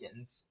great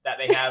Christians that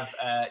they have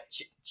a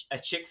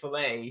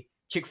Chick-fil-A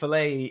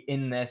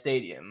in their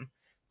stadium,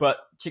 but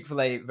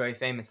Chick-fil-A very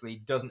famously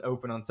doesn't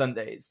open on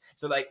Sundays,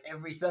 so like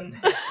every Sunday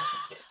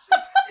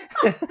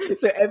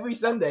so every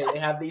Sunday they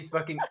have these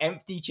fucking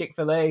empty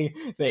Chick-fil-A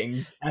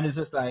things, and it's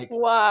just like,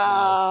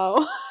 wow,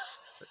 nice.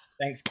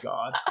 Thanks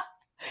God.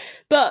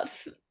 But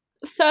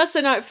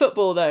Thursday night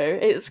football though,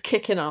 it's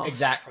kicking off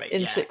exactly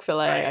in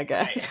Chick-fil-A, right, I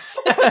guess.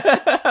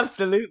 Right.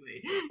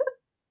 Absolutely.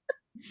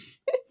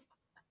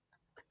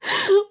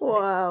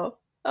 Wow.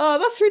 Oh,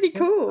 that's really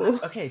cool.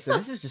 Okay, so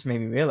this has just made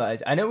me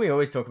realize, I know we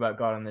always talk about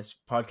God on this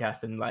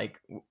podcast, and like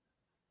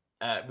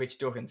Rich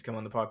Dawkins come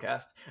on the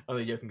podcast,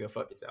 only joking, go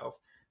fuck yourself.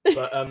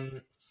 But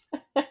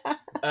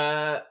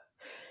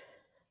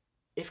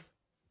if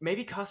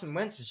maybe Carson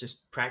Wentz has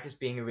just practiced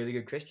being a really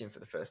good Christian for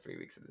the first 3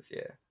 weeks of this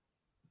year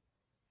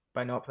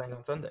by not playing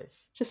on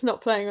Sundays. Just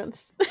not playing on.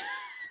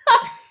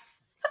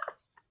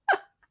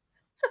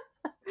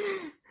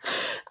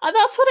 And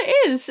that's what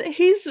it is.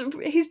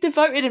 He's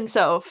devoted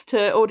himself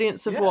to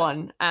Audience of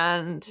One,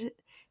 and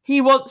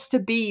he wants to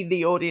be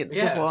the Audience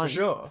of One. For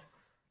sure.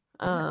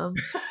 Wow.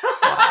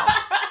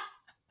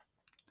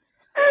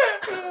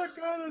 Oh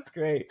god, that's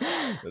great.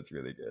 That's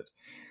really good.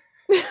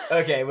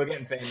 Okay, we're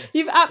getting famous.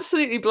 You've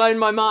absolutely blown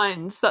my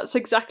mind. That's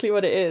exactly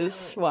what it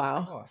is.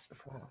 Wow. Of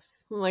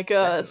course. Oh my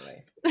god.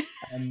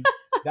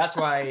 That's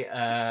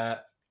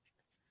why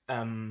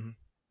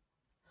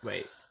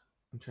wait,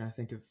 I'm trying to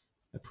think of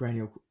a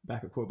perennial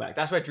backup quarterback.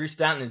 That's why Drew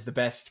Stanton is the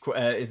best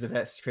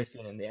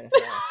Christian in the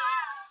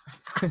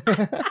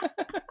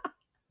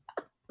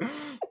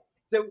NFL.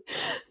 So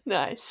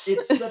nice.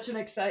 It's such an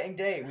exciting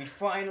day. We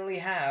finally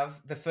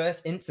have the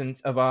first instance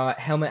of our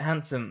Helmet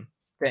Handsome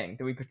thing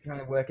that we've been trying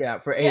to work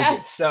out for ages.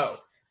 Yes. So,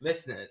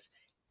 listeners,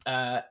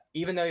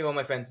 even though you're all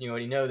my friends and you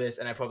already know this,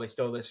 and I probably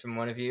stole this from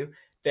one of you,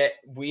 that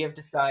we have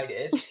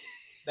decided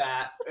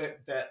that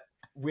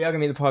we are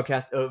going to be the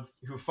podcast of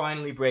who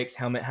finally breaks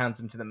Helmet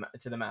Handsome to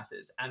the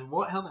masses. And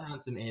what Helmet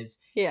Handsome is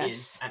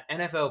an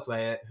NFL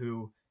player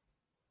who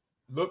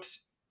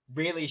looks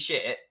really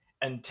shit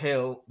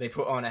until they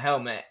put on a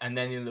helmet, and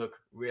then they look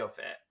real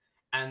fit.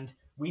 And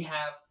we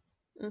have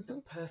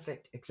the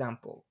perfect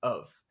example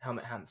of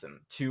Helmet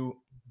Handsome to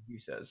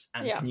introduce us.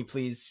 And can you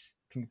please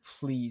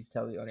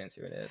tell the audience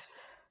who it is?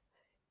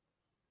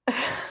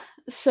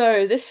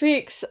 So this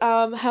week's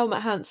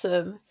Helmet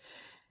Handsome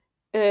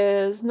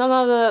is none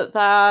other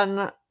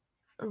than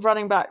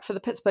running back for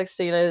the Pittsburgh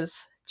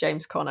Steelers,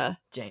 James Conner.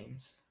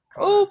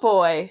 Oh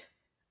boy.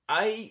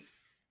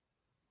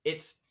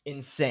 It's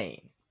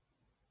insane.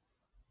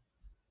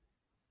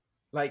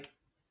 Like,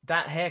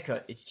 that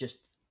haircut is just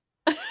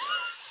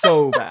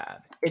so bad.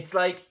 It's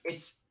like,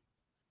 it's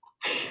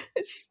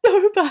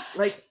so bad.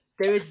 Like,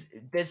 there's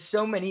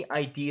so many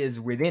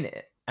ideas within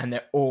it, and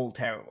they're all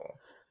terrible.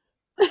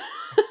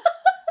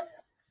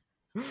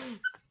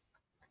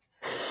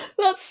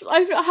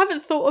 I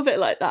haven't thought of it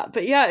like that,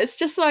 but yeah, it's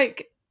just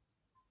like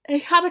he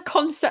had a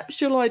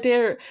conceptual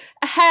idea.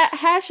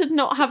 Hair should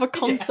not have a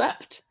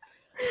concept.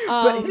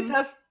 But his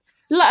has,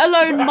 let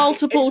alone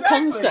multiple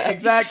concepts.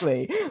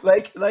 Exactly.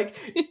 Like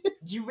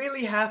you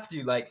really have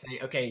to like say,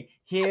 okay,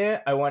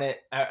 here I want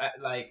it. I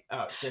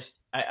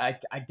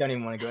don't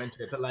even want to go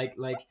into it, but like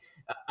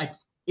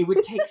it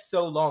would take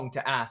so long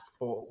to ask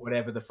for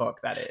whatever the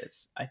fuck that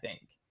is, I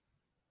think.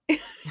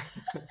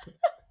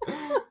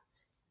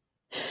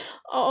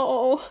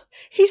 Oh,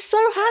 he's so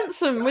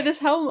handsome with his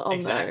helmet on,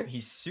 Exactly. though.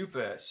 He's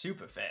super,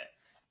 super fit.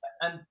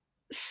 And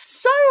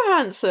So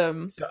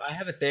handsome. so I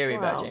have a theory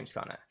about Wow. James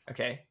Conner,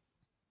 okay?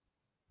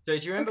 So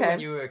do you remember Okay. when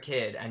you were a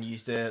kid and you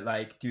used to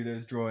like do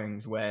those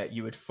drawings where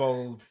you would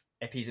fold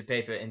a piece of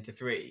paper into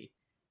 3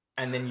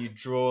 and then you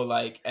draw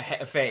like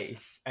a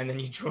face and then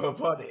you draw a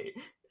body?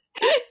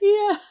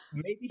 Yeah.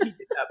 Maybe he did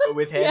that but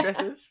with Yeah.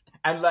 hairdressers,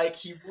 and like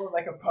he wore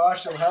like a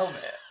partial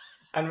helmet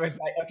and was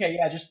like, okay,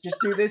 yeah, just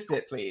do this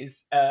bit,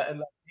 please, and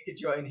like make a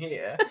join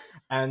here,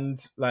 and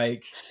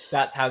like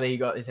that's how he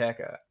got his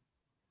haircut.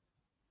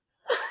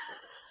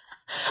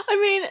 I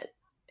mean,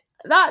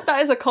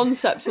 that is a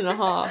concept and a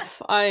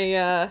half.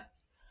 I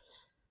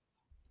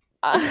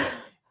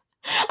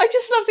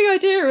just love the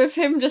idea of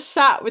him just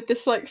sat with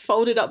this like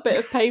folded up bit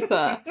of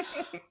paper,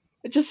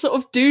 just sort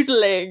of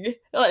doodling,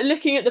 like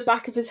looking at the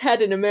back of his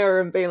head in a mirror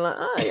and being like,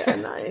 "Oh yeah,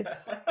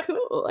 nice,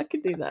 cool, I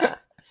could do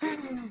that."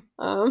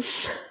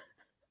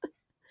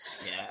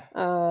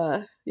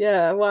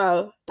 Yeah,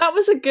 wow, that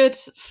was a good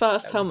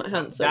first helmet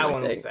handsome. That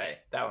one will stay.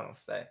 That one will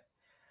stay.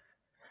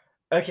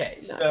 Okay,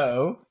 nice.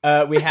 So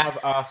we have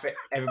our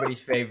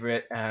everybody's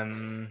favorite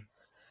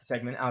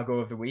segment, Al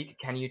Gore of the Week.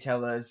 Can you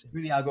tell us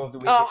who the Al Gore of the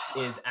Week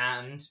is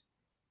and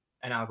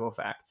an Al Gore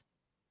fact?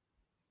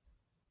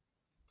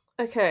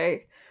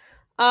 Okay.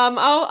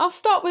 I'll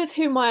start with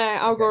who my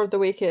Al Gore of the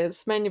Week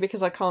is, mainly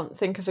because I can't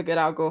think of a good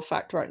Al Gore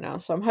fact right now,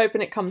 so I'm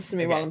hoping it comes to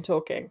me while I'm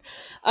talking.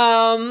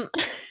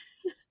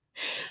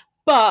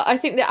 But I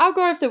think the Al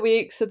Gore of the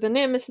Week, so the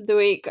near miss of the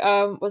week,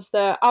 was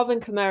the Alvin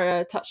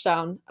Kamara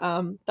touchdown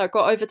that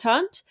got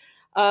overturned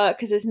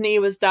because his knee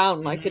was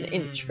down like an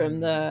inch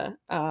from the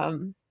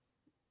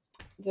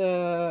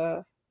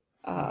goal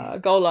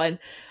line.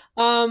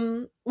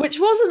 Which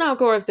was an Al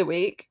Gore of the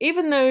Week,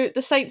 even though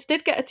the Saints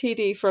did get a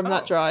TD from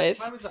that drive.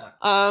 Why was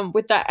that?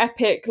 With that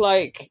epic,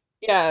 like,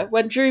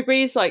 when Drew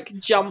Brees like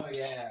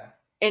jumped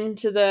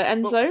into the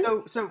end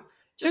zone. So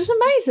it was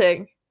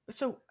amazing.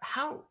 So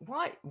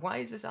why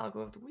is this Al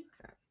Gore of the Week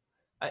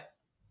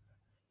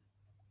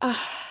then?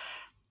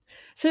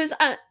 So it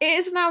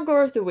is an Al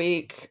Gore of the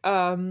Week.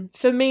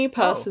 For me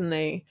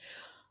personally,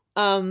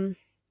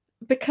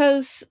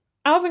 because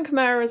Alvin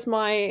Kamara is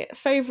my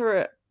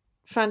favorite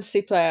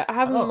fantasy player. I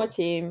have him on my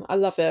team. I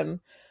love him.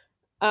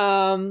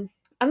 And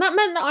that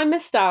meant that I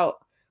missed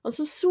out on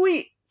some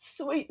sweet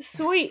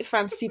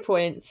fantasy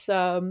points.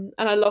 And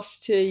I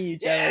lost to you,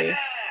 Joey.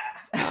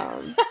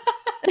 Yeah!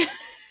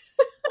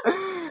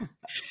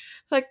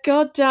 Like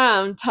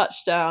goddamn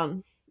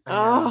touchdown.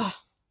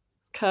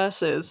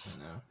 Curses.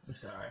 No, I'm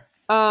sorry.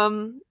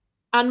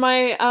 And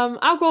my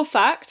Al Gore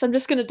fact, I'm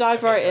just gonna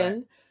dive right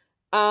in.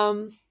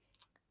 Al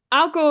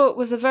Gore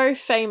was a very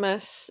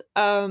famous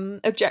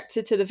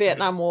objector to the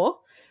Vietnam War.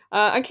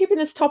 I'm keeping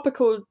this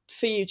topical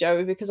for you,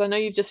 Joey, because I know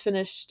you've just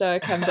finished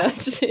Ken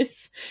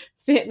Burns'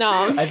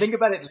 Vietnam. I think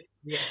about it.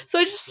 Yeah. So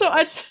I just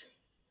thought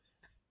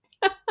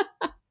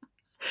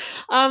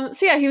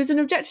so yeah, he was an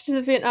objector to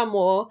the Vietnam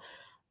War,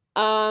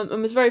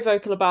 and was very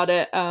vocal about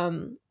it.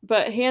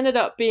 But he ended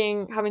up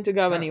having to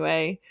go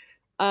anyway.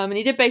 And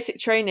he did basic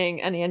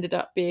training, and he ended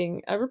up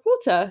being a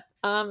reporter.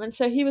 And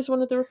so he was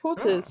one of the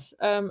reporters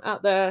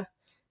out there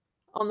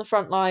on the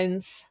front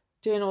lines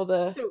doing all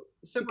the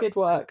good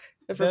work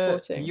of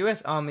reporting. The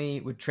US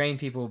Army would train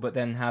people but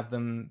then have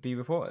them be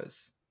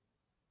reporters.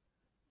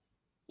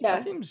 Yeah.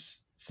 That seems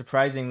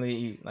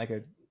surprisingly like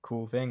a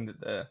cool thing that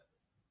the...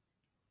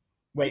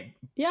 Wait.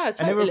 Yeah, totally.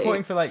 And they were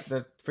reporting for like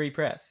the Free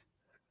Press.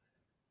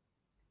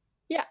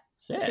 Yeah,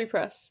 Free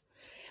Press.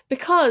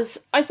 Because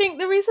I think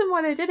the reason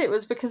why they did it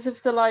was because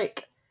of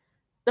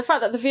the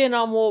fact that the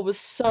Vietnam War was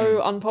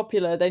so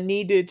unpopular. They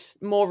needed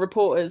more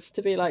reporters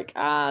to be like,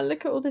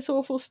 look at all this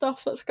awful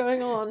stuff that's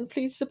going on.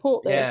 Please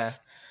support this. Yeah.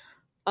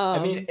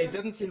 I mean, it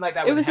doesn't seem like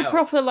that would help. It was a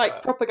proper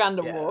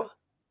propaganda war.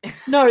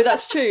 No,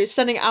 that's true.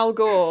 Sending Al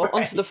Gore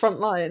onto the front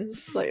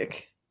lines,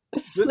 like,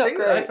 it's the not thing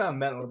great. that I found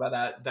mental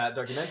about that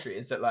documentary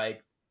is that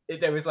like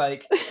there was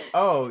like,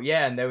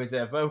 and there was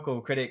a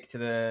vocal critic to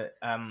the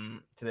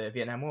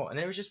Vietnam War, and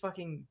it was just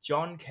fucking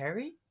John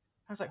Kerry.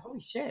 I was like,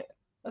 holy shit,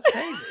 that's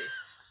crazy.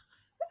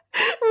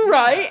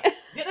 Right? Yeah.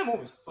 Vietnam War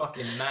was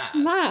fucking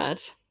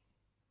mad.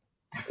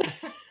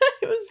 It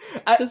was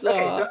bizarre.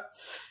 Okay, so it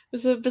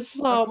was a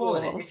bizarre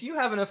war. If you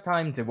have enough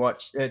time to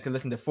watch to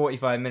listen to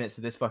 45 minutes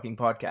of this fucking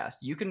podcast,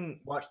 you can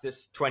watch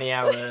this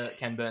 20-hour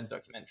Ken Burns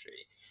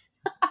documentary.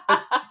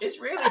 It's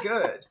really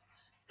good.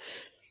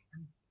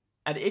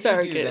 And if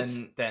you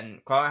do,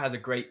 then Clara has a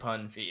great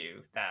pun for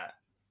you that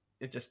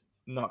it just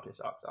knocked your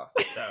socks off.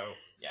 So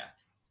yeah,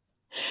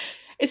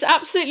 it's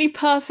absolutely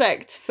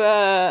perfect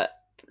for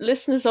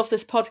listeners of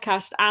this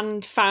podcast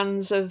and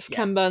fans of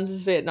Ken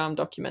Burns' Vietnam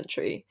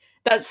documentary.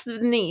 That's the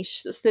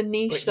niche. That's the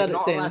niche that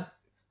it's in.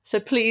 So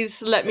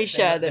please let me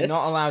share this. They're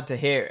not allowed to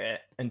hear it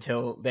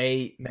until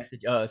they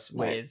message us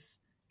with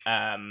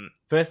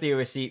firstly a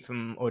receipt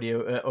from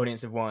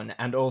audience of one,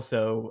 and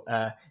also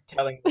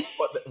telling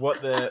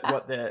what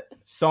the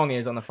song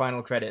is on the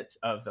final credits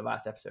of the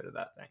last episode of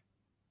that thing.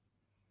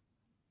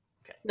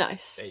 Okay,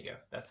 Nice. there you go.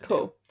 That's the Cool.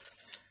 deal.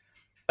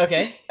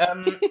 Okay.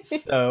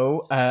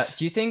 So,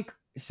 do you think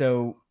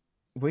so?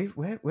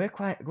 We're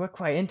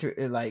quite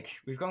into it. Like,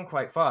 we've gone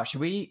quite far. Should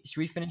we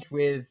finish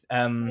with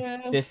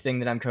this thing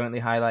that I'm currently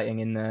highlighting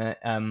in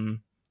the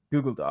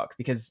Google Doc,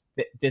 because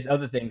this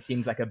other thing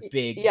seems like a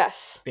big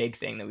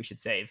thing that we should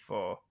save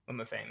for when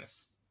we're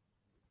famous.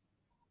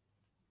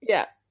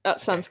 Yeah, that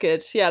sounds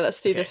good. Yeah,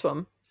 let's do this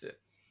one. So,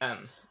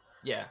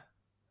 yeah,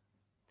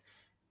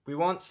 we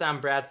want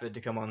Sam Bradford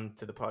to come on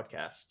to the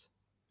podcast.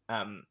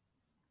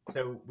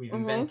 So we've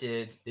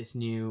invented this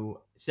new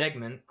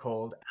segment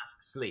called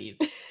Ask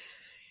Sleeves.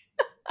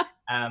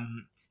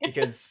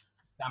 Because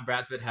Sam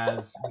Bradford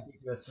has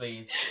ridiculous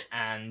sleeves,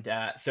 and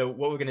so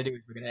what we're going to do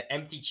is we're going to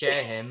empty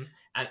chair him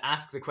and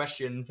ask the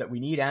questions that we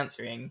need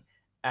answering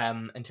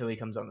until he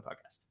comes on the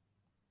podcast.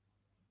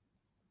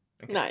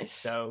 Okay. Nice.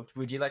 So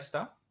would you like to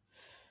start?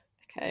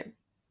 Okay.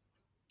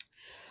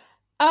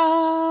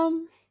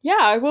 Yeah,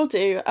 I will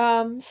do.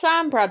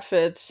 Sam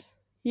Bradford,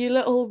 you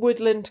little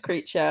woodland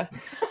creature.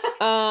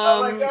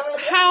 Oh my God,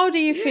 how do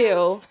you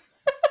feel?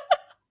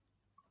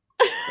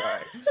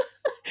 Sorry.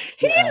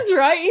 He is,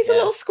 right? He's a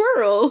little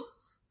squirrel.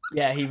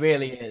 Yeah, he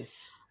really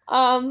is.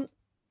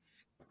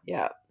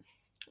 Yeah.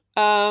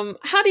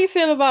 How do you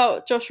feel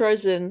about Josh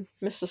Rosen,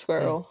 Mr.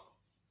 Squirrel?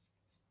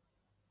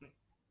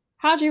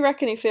 How do you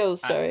reckon he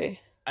feels, Joey?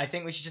 I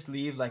think we should just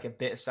leave like a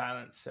bit of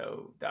silence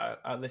so that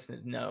our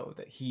listeners know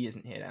that he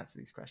isn't here to answer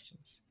these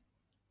questions.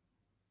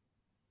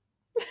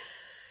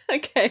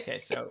 Okay. Okay,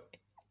 so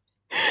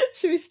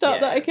should we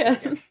start that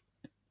again?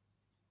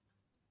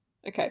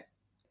 Okay.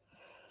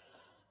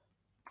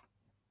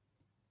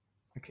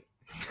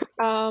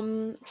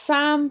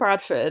 Sam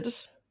Bradford,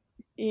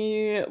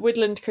 you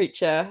woodland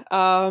creature.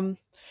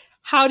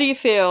 How do you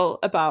feel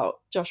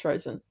about Josh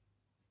Rosen?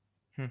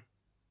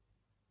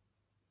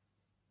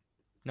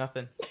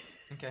 Nothing.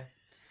 Okay.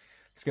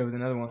 Let's go with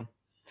another one.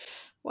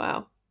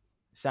 Wow.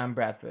 Sam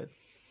Bradford.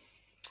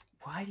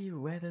 Why do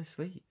you wear those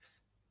sleeves?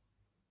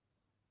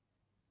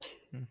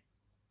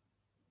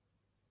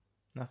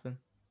 Nothing.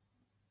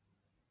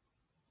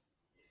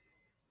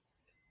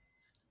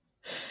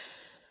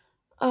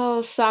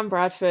 Oh, Sam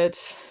Bradford.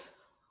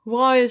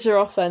 Why is your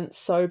offense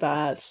so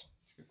bad?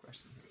 That's a good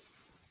question.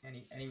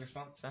 Any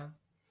response, Sam?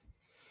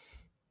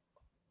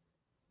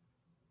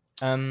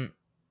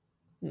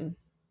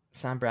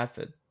 Sam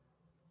Bradford.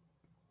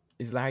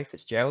 Is Larry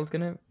Fitzgerald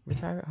gonna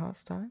retire at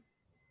half time?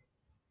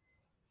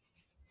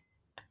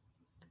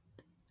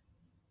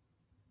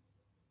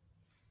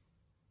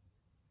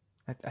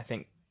 I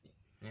think.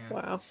 Yeah.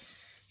 Wow.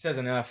 Says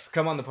enough.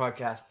 Come on the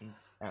podcast and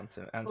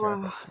answer our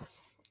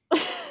questions.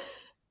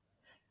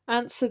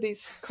 Answer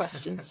these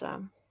questions,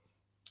 Sam.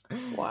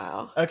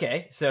 Wow.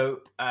 Okay,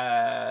 so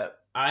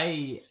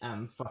I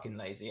am fucking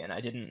lazy and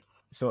I didn't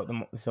sort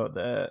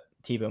the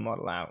Tebow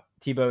model out.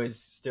 Tebow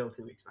is still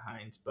 2 weeks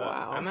behind, but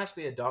I'm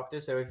actually a doctor,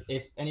 so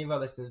if any of our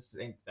listeners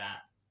think that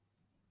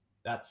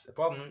that's a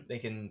problem, they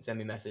can send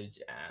me a message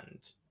and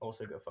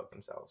also go fuck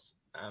themselves.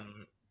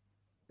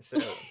 So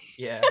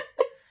yeah.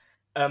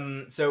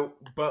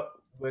 But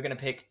we're gonna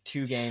pick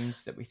 2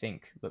 games that we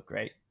think look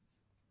great,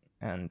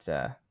 and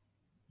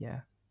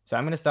yeah. So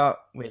I'm gonna start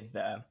with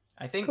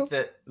I think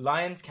that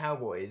Lions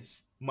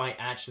Cowboys might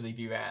actually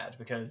be rad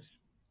because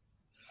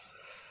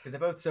they're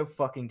both so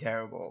fucking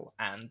terrible,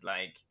 and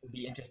like it'd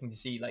be interesting to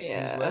see like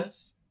who's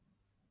worse.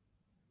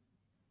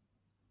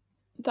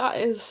 That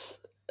is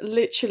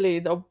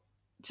literally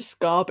just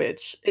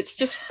garbage. It's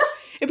just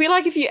it'd be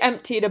like if you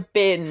emptied a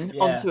bin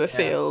onto a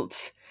field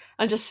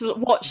and just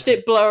watched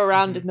it blow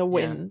around in the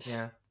wind.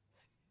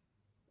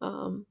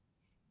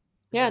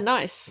 Yeah,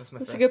 nice.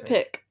 That's a good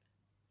pick.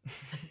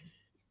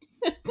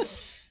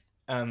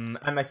 And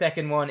my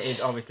second one is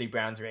obviously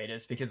Browns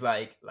Raiders because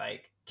like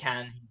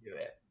can he do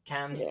it?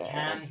 Can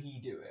he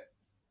do it?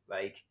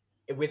 Like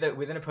with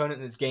an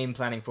opponent that's game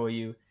planning for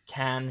you,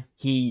 can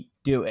he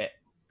do it?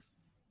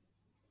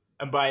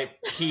 And by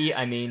he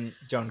I mean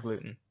John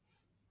Gluten.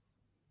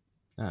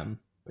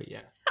 But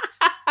yeah.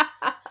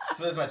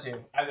 So those are my 2.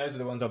 Those are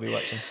the ones I'll be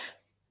watching.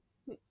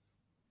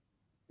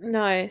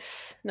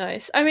 Nice.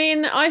 I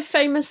mean, I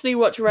famously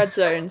watch Red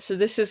Zone, so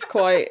this is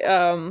quite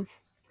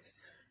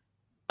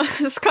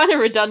it's kind of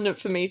redundant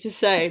for me to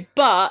say,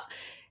 but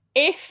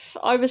if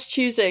I was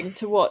choosing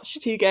to watch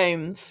 2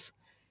 games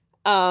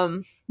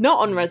not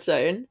on Red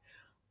Zone,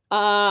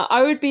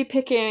 I would be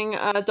picking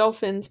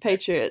Dolphins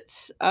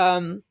Patriots,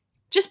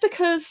 just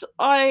because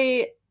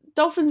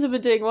Dolphins have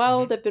been doing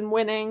well, they've been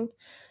winning,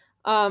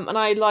 and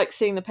I like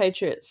seeing the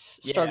Patriots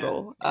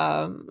struggle.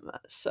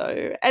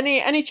 So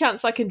any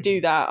chance I can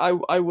do that,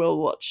 I will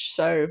watch.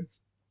 So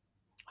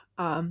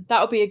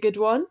that'll be a good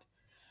one.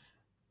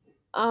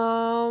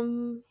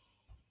 And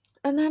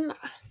then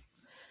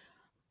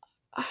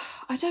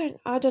I don't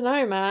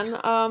know,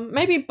 man.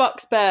 Maybe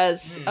Bucks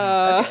Bears. Okay,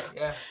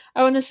 yeah.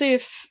 I want to see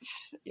if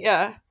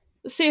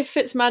See if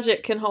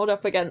Fitzmagic can hold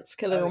up against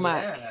Khalil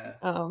Mack. Yeah.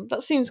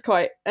 That seems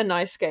quite a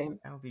nice game.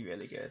 That would be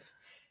really good.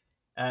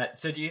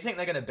 So do you think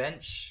they're going to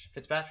bench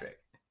Fitzpatrick?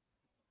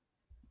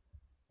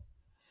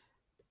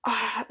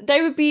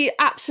 They would be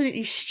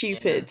absolutely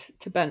stupid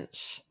to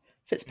bench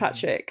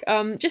Fitzpatrick.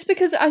 Just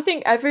because I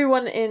think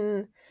everyone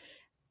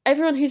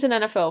who's an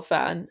NFL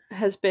fan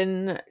has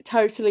been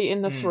totally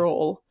in the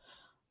thrall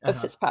of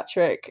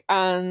Fitzpatrick,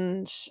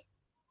 and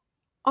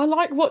I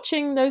like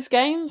watching those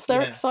games.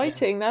 They're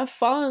exciting. They're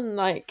fun.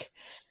 Like,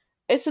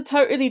 it's a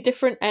totally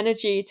different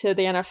energy to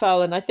the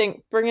NFL, and I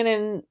think bringing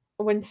in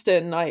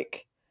Winston,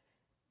 like,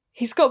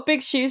 he's got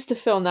big shoes to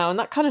fill now, and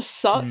that kind of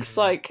sucks.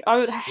 Like, I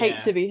would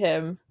hate to be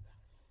him.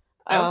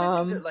 I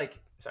also think that, like,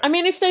 I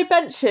mean, if they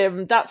bench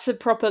him, that's a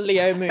proper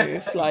Leo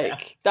move.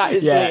 Like, that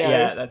is Leo.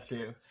 Yeah, that's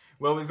true.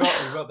 Well, we've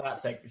got that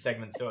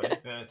segment sorted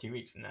for 2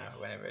 weeks from now,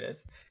 whenever it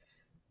is.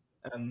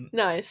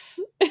 Nice.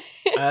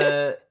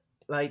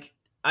 Like,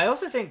 I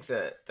also think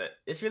that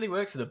this really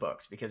works for the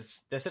Bucs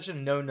because they're such a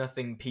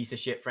know-nothing piece of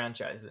shit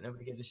franchise that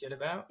nobody gives a shit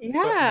about.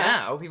 Yeah. But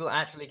now people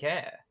actually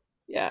care.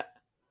 Yeah.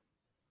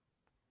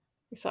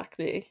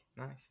 Exactly.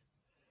 Nice.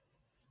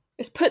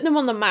 It's putting them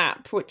on the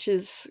map, which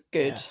is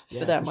good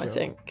for them, I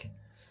think.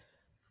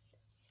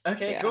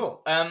 Okay,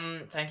 cool.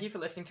 Thank you for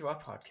listening to our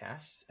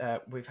podcast.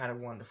 We've had a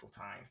wonderful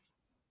time,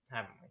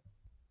 haven't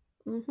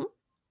we? Mm-hmm.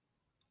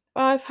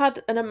 I've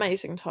had an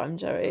amazing time,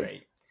 Joey.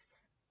 Great.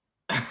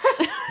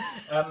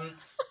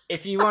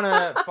 If you want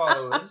to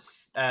follow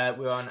us,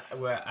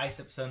 we're Ice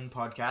Up Sun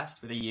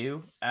Podcast with a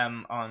U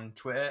on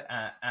Twitter,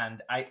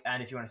 and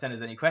if you want to send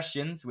us any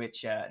questions,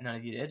 which none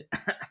of you did,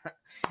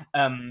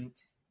 find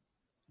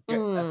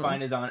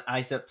us on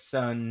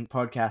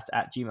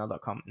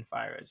iceupsunpodcast@gmail.com and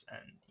fire us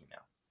an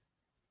email.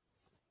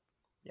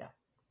 Yeah.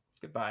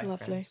 Goodbye,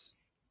 lovely friends.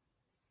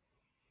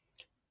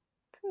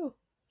 Cool.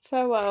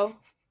 Farewell.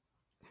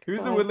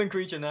 Who's the woodland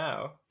creature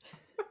now?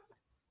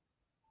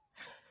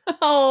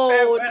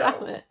 Oh,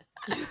 damn it.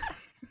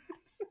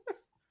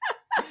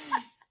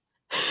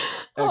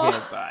 Okay,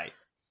 bye.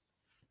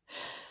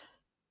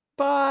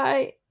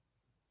 Bye.